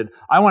accumulated?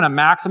 I want to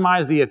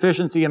maximize the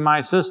efficiency in my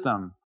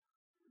system.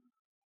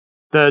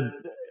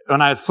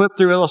 When I flip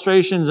through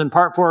illustrations in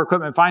Part 4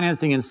 equipment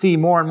financing and see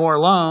more and more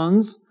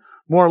loans,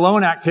 more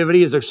loan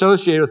activity is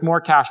associated with more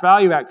cash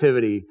value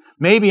activity.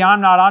 Maybe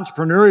I'm not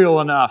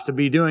entrepreneurial enough to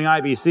be doing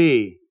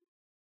IBC.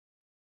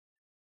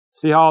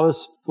 See how all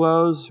this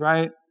flows,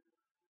 right?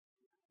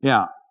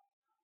 Yeah.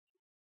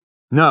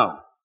 No.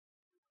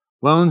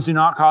 Loans do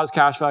not cause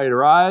cash value to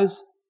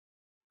rise.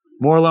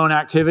 More loan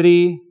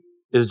activity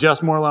is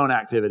just more loan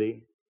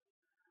activity.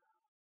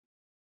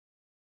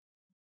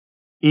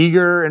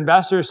 Eager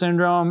investor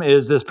syndrome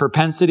is this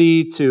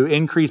propensity to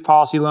increase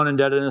policy loan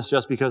indebtedness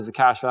just because the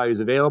cash value is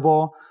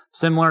available,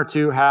 similar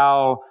to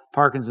how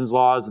Parkinson's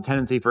law is the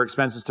tendency for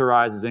expenses to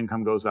rise as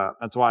income goes up.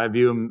 That's why I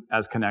view them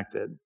as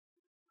connected.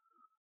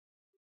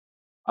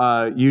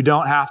 You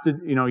don't have to,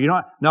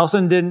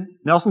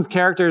 Nelson's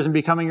characters in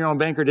Becoming Your Own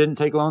Banker didn't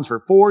take loans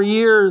for 4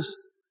 years.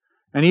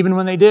 And even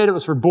when they did, it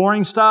was for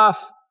boring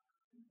stuff.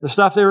 The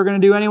stuff they were going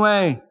to do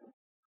anyway.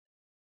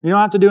 You don't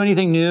have to do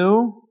anything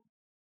new.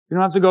 You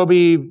don't have to go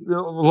be a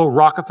little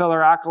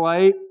Rockefeller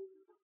acolyte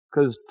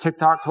because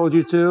TikTok told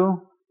you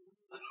to.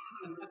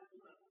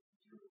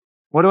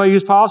 What do I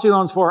use policy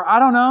loans for? I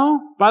don't know.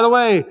 By the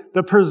way,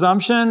 the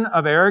presumption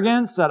of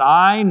arrogance that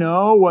I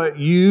know what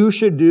you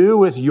should do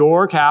with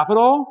your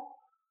capital,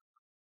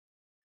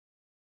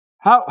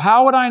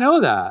 how would I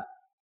know that?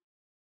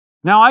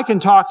 Now I can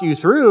talk you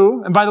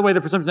through, and by the way,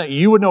 the presumption that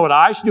you would know what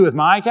I should do with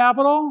my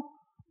capital,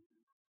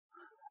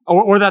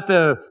 or that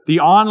the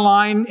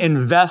online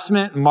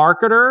investment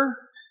marketer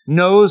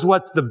knows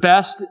what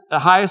the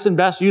highest and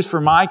best use for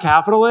my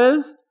capital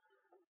is.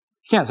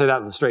 You can't say that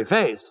with a straight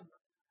face.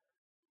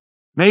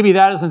 Maybe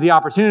that isn't the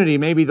opportunity.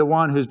 Maybe the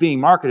one who's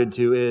being marketed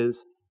to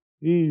is.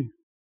 If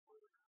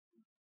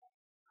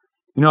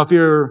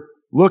you're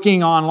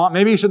looking online,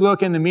 maybe you should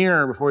look in the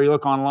mirror before you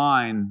look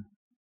online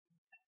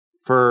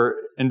for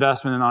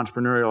investment and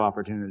entrepreneurial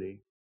opportunity.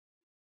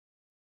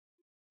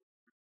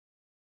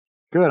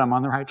 Good, I'm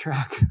on the right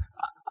track.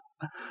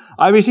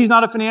 IBC is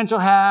not a financial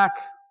hack.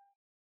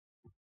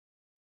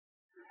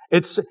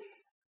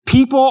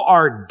 People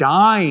are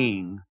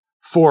dying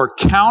for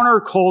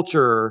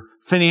counterculture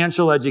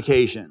financial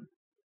education.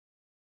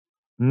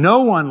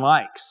 No one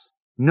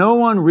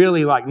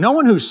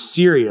who's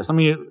serious, let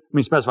me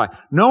specify,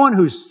 no one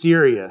who's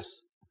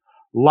serious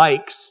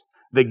likes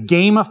the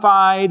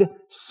gamified,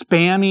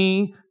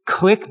 spammy,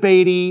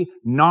 clickbaity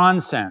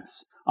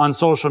nonsense on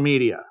social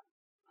media.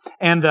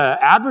 And the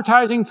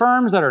advertising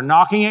firms that are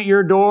knocking at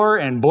your door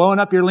and blowing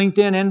up your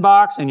LinkedIn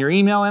inbox and your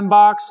email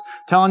inbox,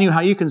 telling you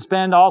how you can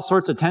spend all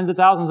sorts of tens of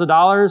thousands of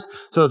dollars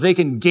so that they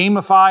can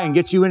gamify and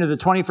get you into the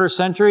 21st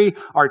century,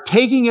 are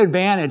taking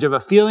advantage of a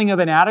feeling of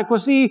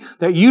inadequacy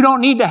that you don't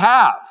need to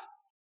have.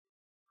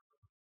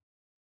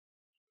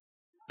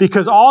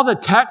 Because all the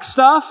tech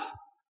stuff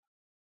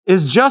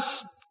is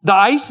just the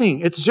icing.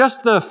 It's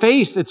just the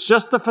face. It's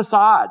just the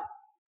facade.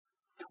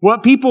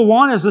 What people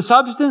want is the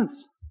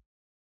substance.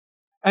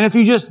 And if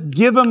you just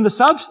give them the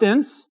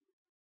substance,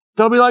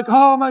 they'll be like,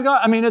 oh my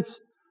God,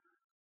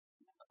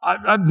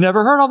 I've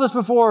never heard all this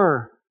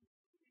before.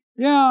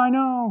 Yeah, I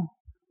know.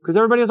 Because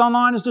everybody who's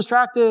online is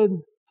distracted.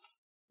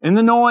 In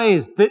the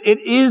noise. It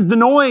is the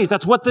noise.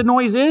 That's what the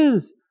noise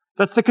is.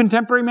 That's the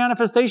contemporary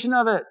manifestation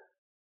of it.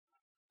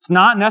 It's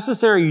not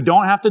necessary. You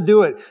don't have to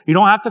do it. You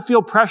don't have to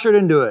feel pressured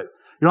into it.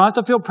 You don't have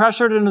to feel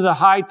pressured into the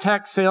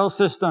high-tech sales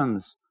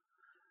systems.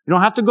 You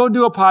don't have to go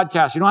do a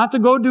podcast. You don't have to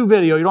go do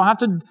video. You don't have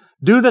to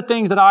do the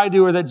things that I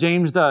do or that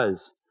James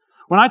does.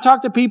 When I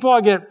talk to people,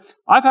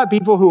 I've had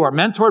people who are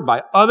mentored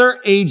by other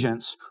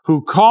agents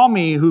who call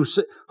me, who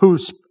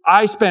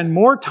I spend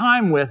more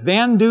time with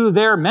than do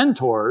their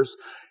mentors.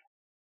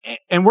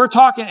 And we're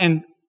talking,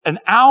 and an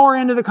hour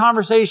into the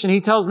conversation,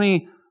 he tells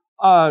me,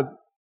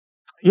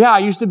 yeah, I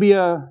used to be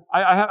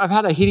I've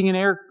had a heating and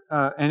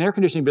air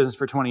conditioning business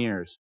for 20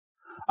 years.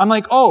 I'm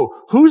like,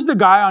 oh, who's the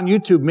guy on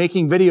YouTube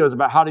making videos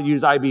about how to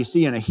use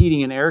IBC in a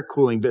heating and air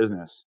cooling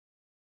business?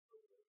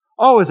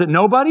 Oh, is it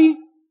nobody?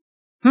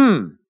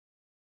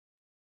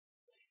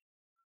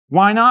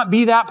 Why not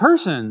be that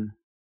person?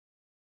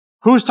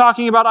 Who's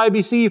talking about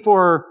IBC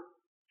for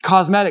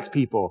cosmetics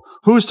people?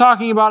 Who's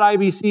talking about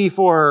IBC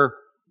for,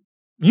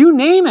 you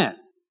name it?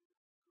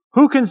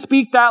 Who can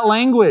speak that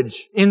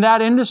language in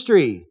that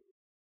industry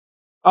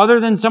other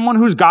than someone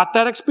who's got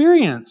that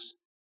experience?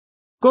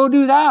 Go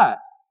do that.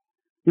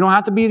 You don't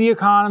have to be the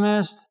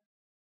economist.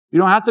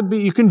 You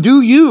can do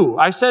you.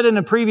 I said in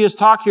a previous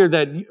talk here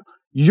that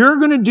you're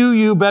going to do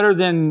you better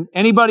than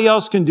anybody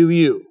else can do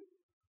you.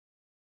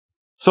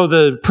 So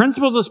the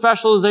principles of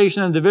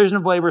specialization and division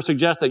of labor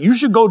suggest that you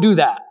should go do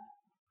that.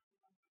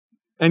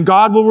 And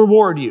God will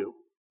reward you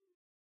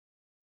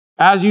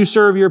as you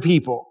serve your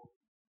people.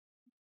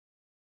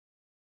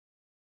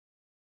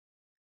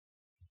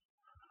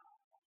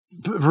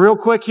 Real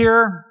quick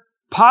here,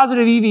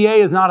 positive EVA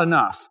is not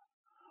enough.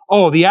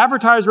 Oh, the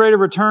advertised rate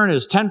of return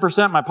is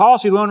 10%. My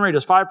policy loan rate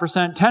is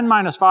 5%. 10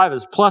 minus 5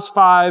 is plus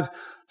 5.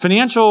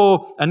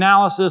 Financial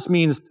analysis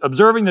means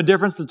observing the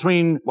difference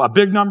between a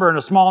big number and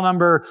a small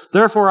number.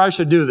 Therefore, I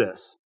should do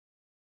this.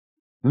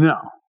 No.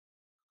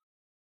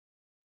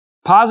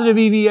 Positive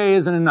EVA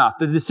isn't enough.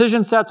 The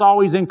decision set's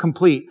always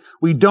incomplete.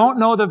 We don't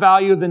know the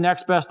value of the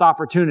next best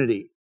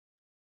opportunity.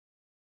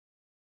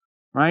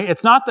 Right?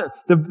 It's not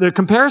the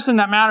comparison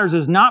that matters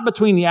is not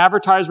between the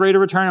advertised rate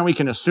of return, and we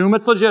can assume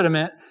it's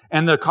legitimate,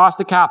 and the cost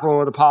of capital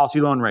or the policy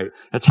loan rate.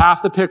 It's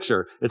half the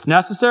picture. It's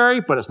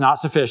necessary, but it's not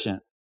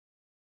sufficient.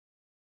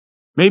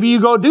 Maybe you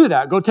go do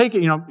that. Go take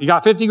it. You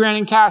got 50 grand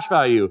in cash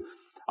value.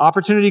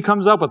 Opportunity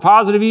comes up with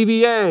positive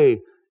EVA.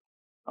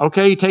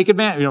 Okay, you take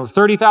advantage.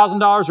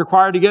 $30,000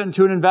 required to get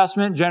into an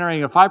investment,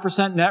 generating a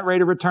 5% net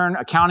rate of return,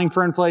 accounting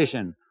for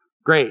inflation.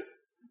 Great.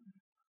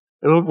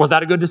 Was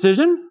that a good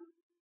decision?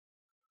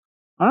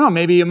 I don't know,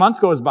 maybe a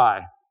month goes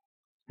by.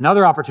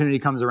 Another opportunity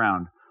comes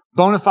around.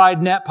 Bona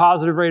fide net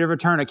positive rate of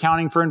return,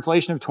 accounting for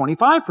inflation of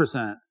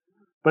 25%.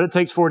 But it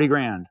takes 40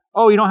 grand.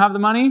 Oh, you don't have the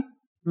money?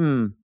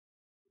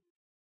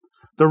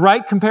 The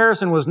right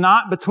comparison was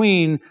not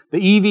between the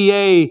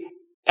EVA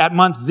at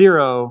month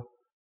 0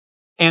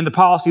 and the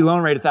policy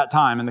loan rate at that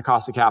time and the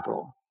cost of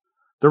capital.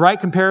 The right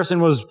comparison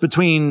was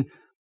between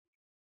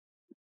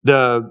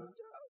the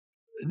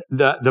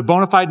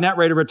bona fide net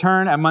rate of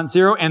return at month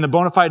 0 and the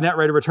bona fide net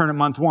rate of return at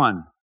month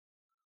 1.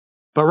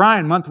 But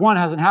Ryan, month 1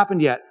 hasn't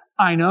happened yet.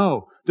 I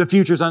know. The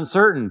future's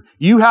uncertain.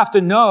 You have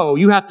to know,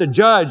 you have to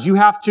judge, you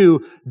have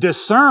to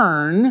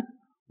discern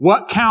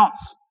what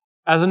counts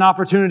as an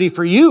opportunity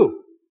for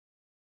you.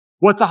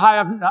 What's a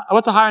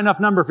high enough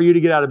number for you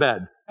to get out of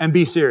bed and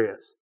be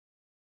serious?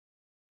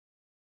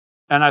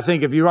 And I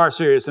think if you are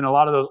serious in a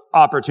lot of those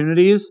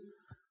opportunities,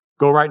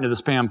 go right into the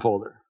spam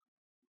folder.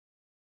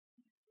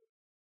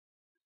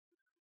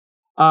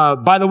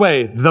 By the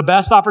way, the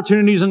best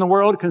opportunities in the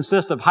world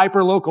consist of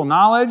hyper-local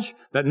knowledge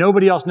that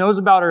nobody else knows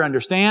about or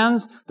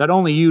understands, that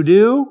only you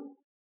do.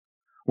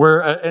 We're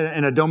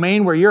in a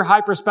domain where you're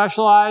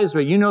hyper-specialized,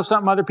 where you know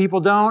something other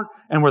people don't,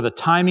 and where the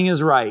timing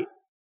is right.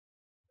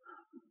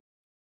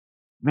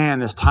 Man,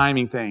 this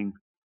timing thing.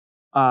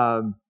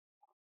 Yeah,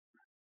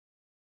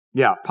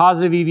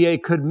 positive EVA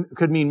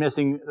could mean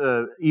missing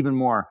even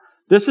more.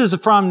 This is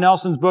from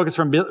Nelson's book. It's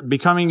from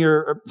Building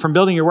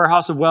Your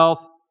Warehouse of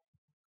Wealth.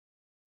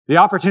 The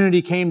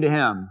opportunity came to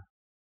him.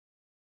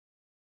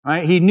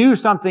 Right? He knew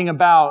something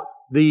about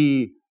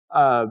the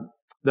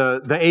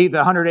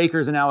 100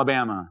 acres in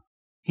Alabama.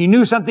 He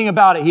knew something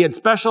about it. He had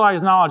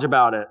specialized knowledge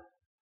about it.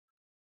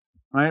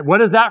 Right?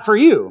 What is that for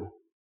you?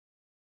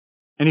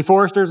 Any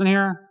foresters in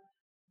here?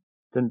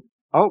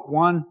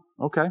 One.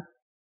 Okay.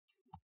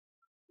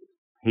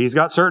 He's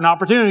got certain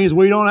opportunities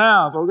we don't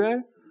have. Okay.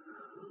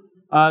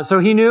 So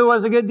he knew it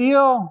was a good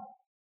deal.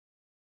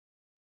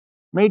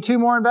 Made 2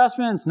 more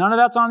investments. None of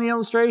that's on the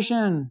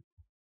illustration.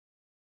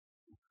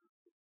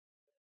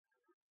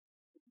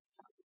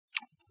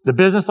 The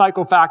business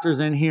cycle factors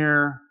in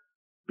here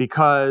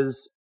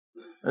because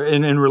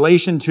in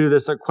relation to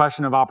this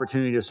question of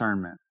opportunity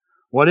discernment.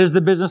 What is the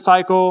business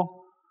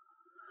cycle?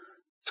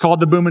 It's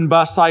called the boom and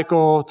bust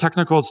cycle.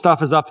 Technical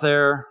stuff is up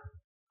there.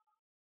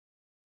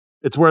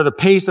 It's where the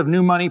pace of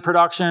new money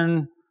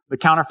production, the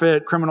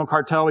counterfeit criminal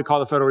cartel we call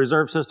the Federal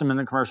Reserve System and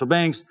the commercial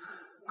banks,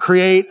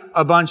 create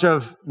a bunch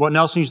of what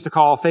Nelson used to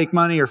call fake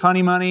money or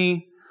funny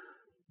money.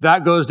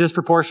 That goes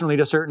disproportionately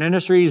to certain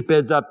industries,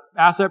 bids up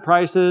asset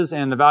prices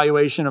and the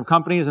valuation of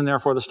companies and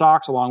therefore the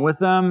stocks along with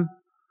them.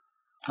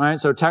 All right,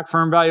 so tech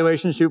firm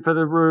valuations shoot for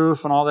the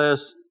roof and all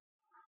this.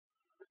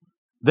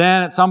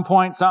 Then at some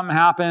point something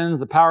happens,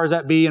 the powers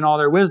that be in all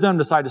their wisdom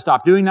decide to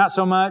stop doing that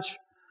so much.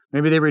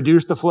 Maybe they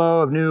reduce the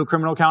flow of new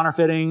criminal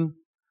counterfeiting.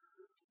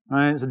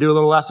 right? So do a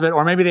little less of it.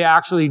 Or maybe they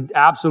actually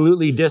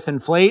absolutely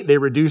disinflate. They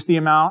reduce the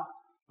amount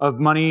of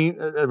money,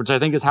 which I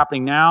think is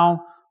happening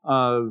now,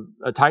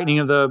 a tightening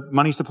of the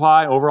money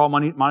supply, overall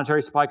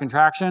monetary supply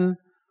contraction.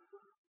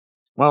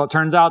 Well, it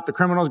turns out the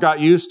criminals got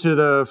used to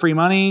the free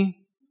money,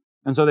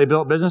 and so they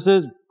built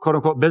businesses, quote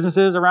unquote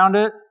businesses around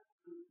it,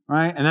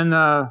 right? And then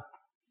the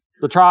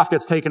trough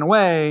gets taken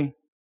away,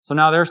 so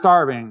now they're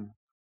starving.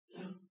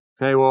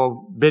 Okay,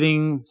 well,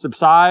 bidding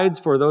subsides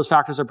for those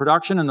factors of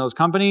production and those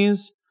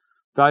companies,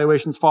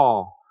 valuations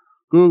fall.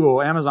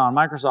 Google, Amazon,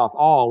 Microsoft,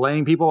 all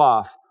laying people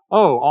off.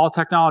 Oh, all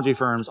technology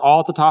firms, all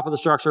at the top of the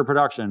structure of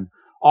production,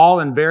 all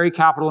in very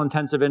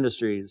capital-intensive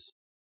industries.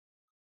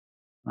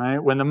 Right?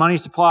 When the money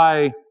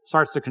supply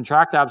starts to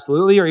contract,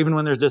 absolutely, or even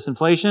when there's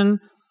disinflation,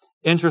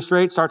 interest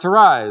rates start to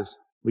rise.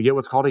 We get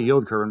what's called a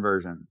yield curve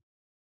inversion.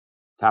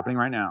 It's happening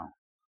right now.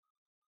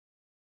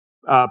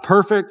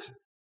 Perfect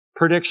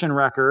prediction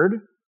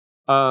record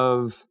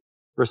of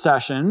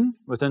recession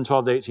within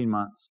 12 to 18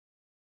 months.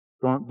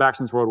 Going back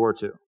since World War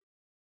II.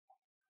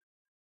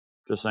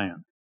 Just saying.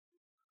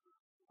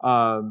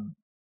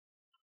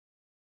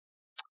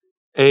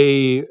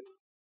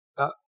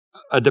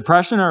 A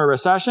depression or a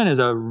recession is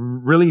a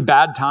really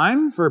bad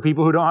time for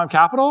people who don't have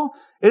capital.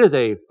 It is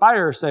a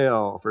fire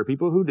sale for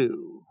people who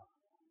do.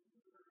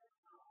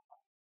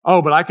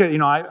 Oh, but I could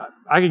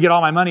get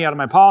all my money out of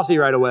my policy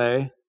right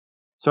away.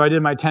 So I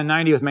did my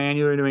 1090 with my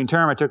annual renewing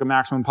term. I took a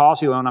maximum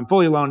policy loan. I'm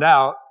fully loaned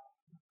out.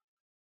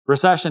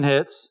 Recession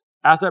hits.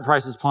 Asset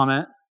prices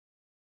plummet.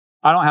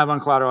 I don't have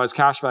uncollateralized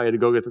cash value to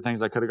go get the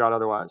things I could have got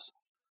otherwise.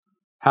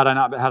 Had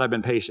I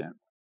been patient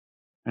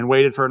and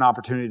waited for an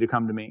opportunity to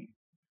come to me.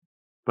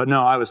 But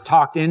no, I was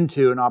talked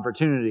into an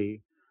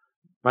opportunity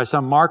by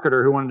some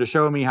marketer who wanted to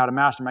show me how to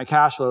master my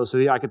cash flow so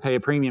I could pay a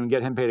premium and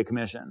get him paid a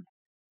commission.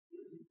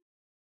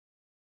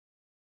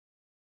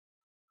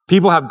 There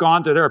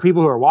are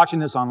people who are watching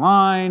this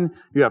online.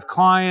 You have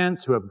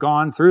clients who have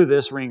gone through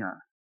this ringer.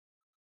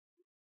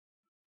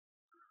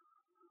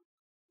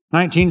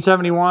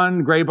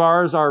 1971, gray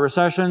bars are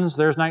recessions.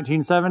 There's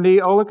 1970.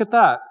 Oh, look at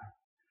that.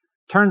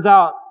 Turns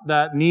out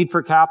that need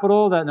for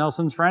capital that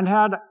Nelson's friend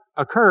had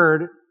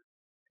occurred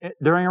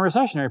during a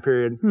recessionary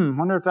period.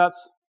 Wonder if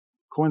that's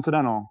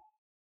coincidental.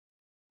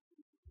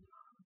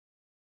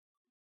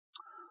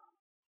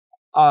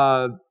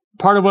 Part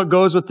of what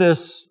goes with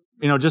this,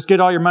 just get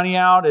all your money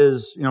out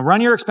is, run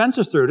your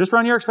expenses through. Just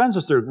run your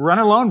expenses through. Run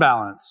a loan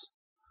balance.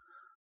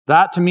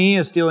 That to me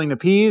is stealing the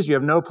peas. You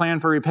have no plan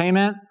for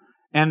repayment.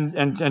 And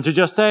to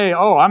just say,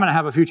 oh, I'm going to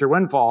have a future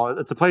windfall.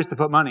 It's a place to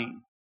put money.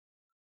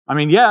 I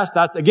mean, yes,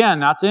 that's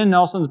in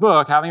Nelson's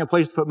book, having a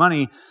place to put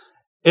money.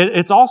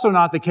 It's also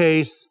not the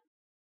case.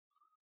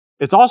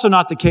 It's also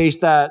not the case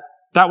that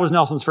was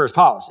Nelson's first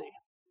policy.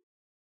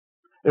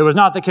 It was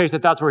not the case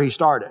that that's where he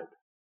started.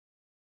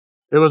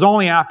 It was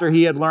only after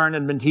he had learned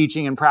and been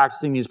teaching and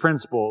practicing these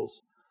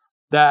principles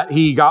that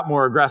he got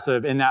more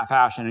aggressive in that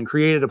fashion and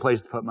created a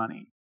place to put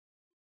money.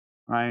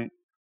 Right?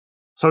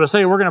 So to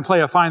say we're going to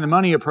play a find the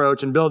money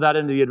approach and build that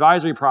into the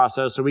advisory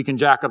process so we can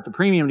jack up the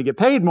premium to get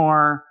paid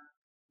more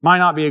might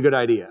not be a good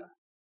idea.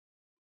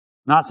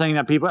 Not saying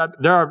that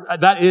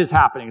that is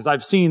happening, because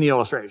I've seen the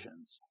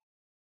illustrations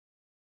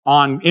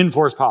on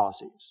in-force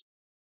policies.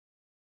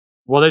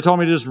 Well, they told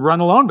me to just run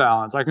a loan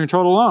balance. I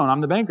control the loan. I'm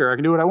the banker. I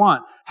can do what I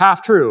want.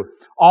 Half true.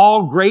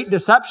 All great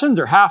deceptions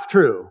are half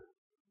true.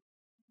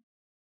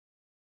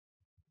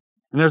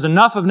 And there's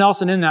enough of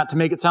Nelson in that to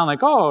make it sound like,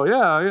 oh,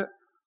 yeah,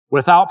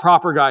 without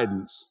proper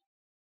guidance.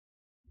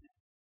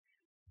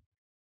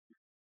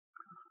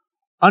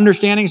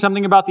 Understanding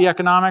something about the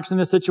economics in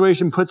this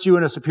situation puts you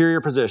in a superior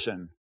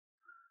position.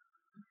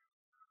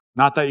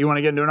 Not that you want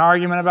to get into an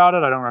argument about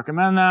it. I don't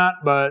recommend that.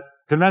 But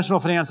conventional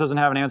finance doesn't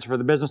have an answer for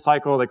the business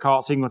cycle. They call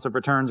it sequence of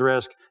returns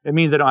risk. It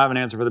means they don't have an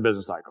answer for the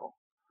business cycle.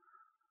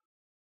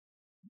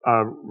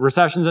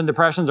 Recessions and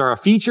depressions are a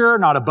feature,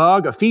 not a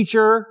bug, a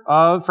feature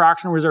of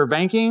fractional reserve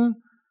banking.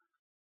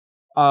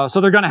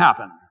 So they're going to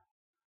happen.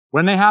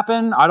 When they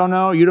happen, I don't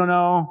know. You don't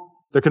know.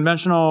 The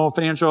conventional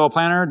financial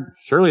planner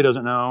surely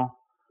doesn't know.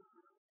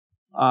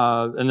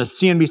 And the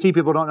CNBC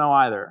people don't know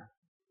either.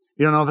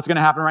 You don't know if it's going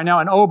to happen right now.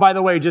 And oh, by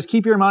the way, just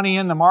keep your money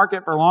in the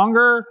market for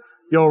longer.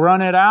 You'll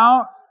run it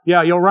out.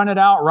 Yeah, you'll run it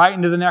out right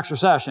into the next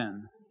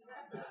recession.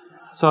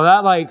 So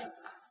that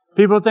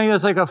people think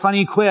that's like a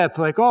funny quip.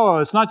 Like, oh,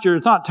 it's not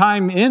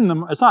timing the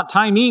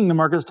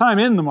market, it's time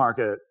in the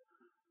market.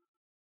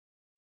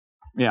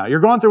 Yeah, you're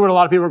going through what a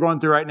lot of people are going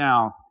through right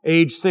now.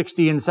 Age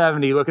 60 and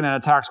 70, looking at a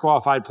tax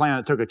qualified plan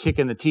that took a kick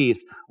in the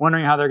teeth,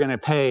 wondering how they're going to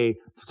pay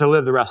to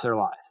live the rest of their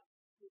life.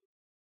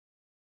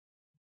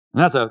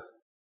 And that's a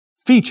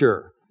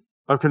feature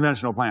of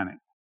conventional planning.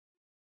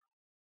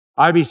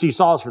 IBC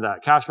solves for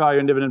that. Cash value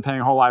and dividend paying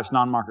whole life's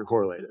non-market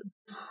correlated.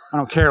 I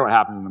don't care what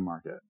happens in the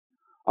market.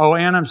 Oh,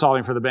 and I'm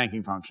solving for the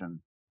banking function.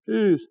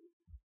 Jeez.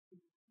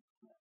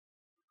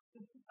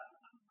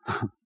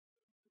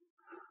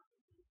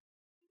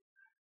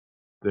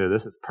 Dude,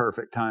 this is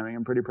perfect timing.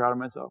 I'm pretty proud of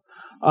myself.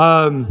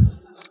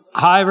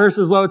 High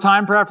versus low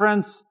time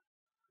preference.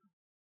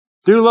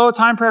 Do low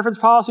time preference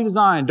policy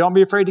design. Don't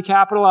be afraid to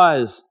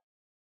capitalize.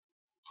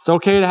 It's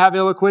okay to have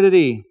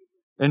illiquidity.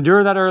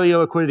 Endure that early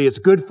illiquidity. It's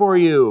good for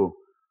you.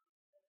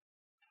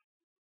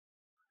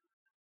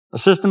 A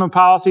system of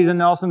policies in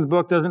Nelson's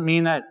book doesn't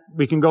mean that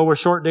we can go with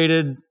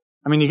short-dated.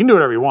 I mean, you can do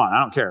whatever you want.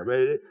 I don't care.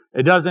 But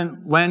it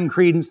doesn't lend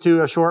credence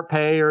to a short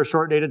pay or a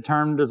short-dated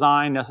term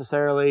design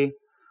necessarily.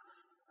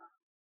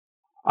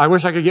 I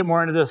wish I could get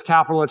more into this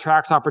capital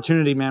attracts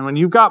opportunity, man. When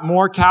you've got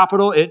more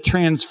capital, it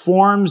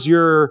transforms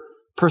your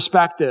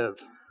perspective.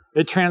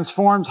 It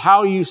transforms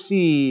how you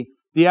see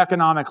the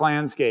economic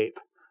landscape.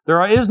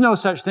 There is no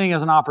such thing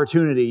as an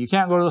opportunity. You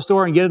can't go to the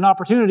store and get an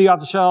opportunity off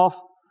the shelf.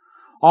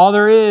 All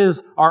there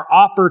is are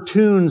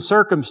opportune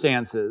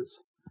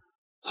circumstances.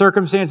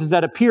 Circumstances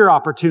that appear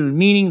opportune,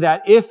 meaning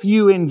that if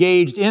you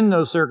engaged in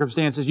those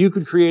circumstances, you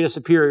could create a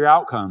superior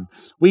outcome.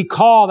 We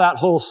call that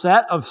whole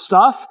set of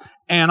stuff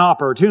an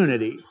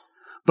opportunity.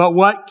 But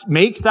what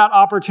makes that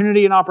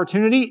opportunity an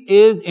opportunity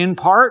is, in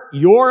part,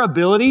 your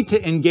ability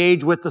to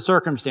engage with the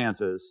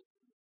circumstances.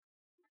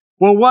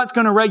 Well, what's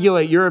going to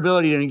regulate your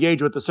ability to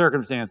engage with the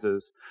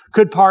circumstances?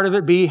 Could part of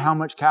it be how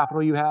much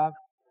capital you have?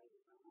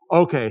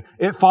 Okay,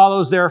 it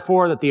follows,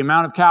 therefore, that the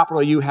amount of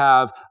capital you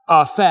have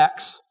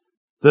affects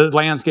the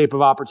landscape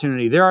of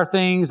opportunity. There are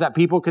things that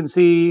people can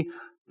see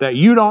that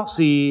you don't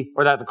see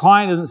or that the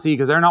client doesn't see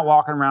because they're not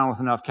walking around with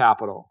enough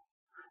capital.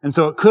 And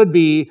so it could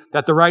be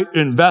that the right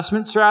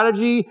investment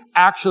strategy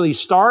actually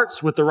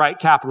starts with the right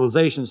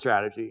capitalization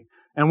strategy.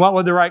 And what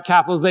would the right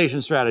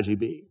capitalization strategy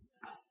be?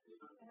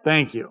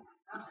 Thank you.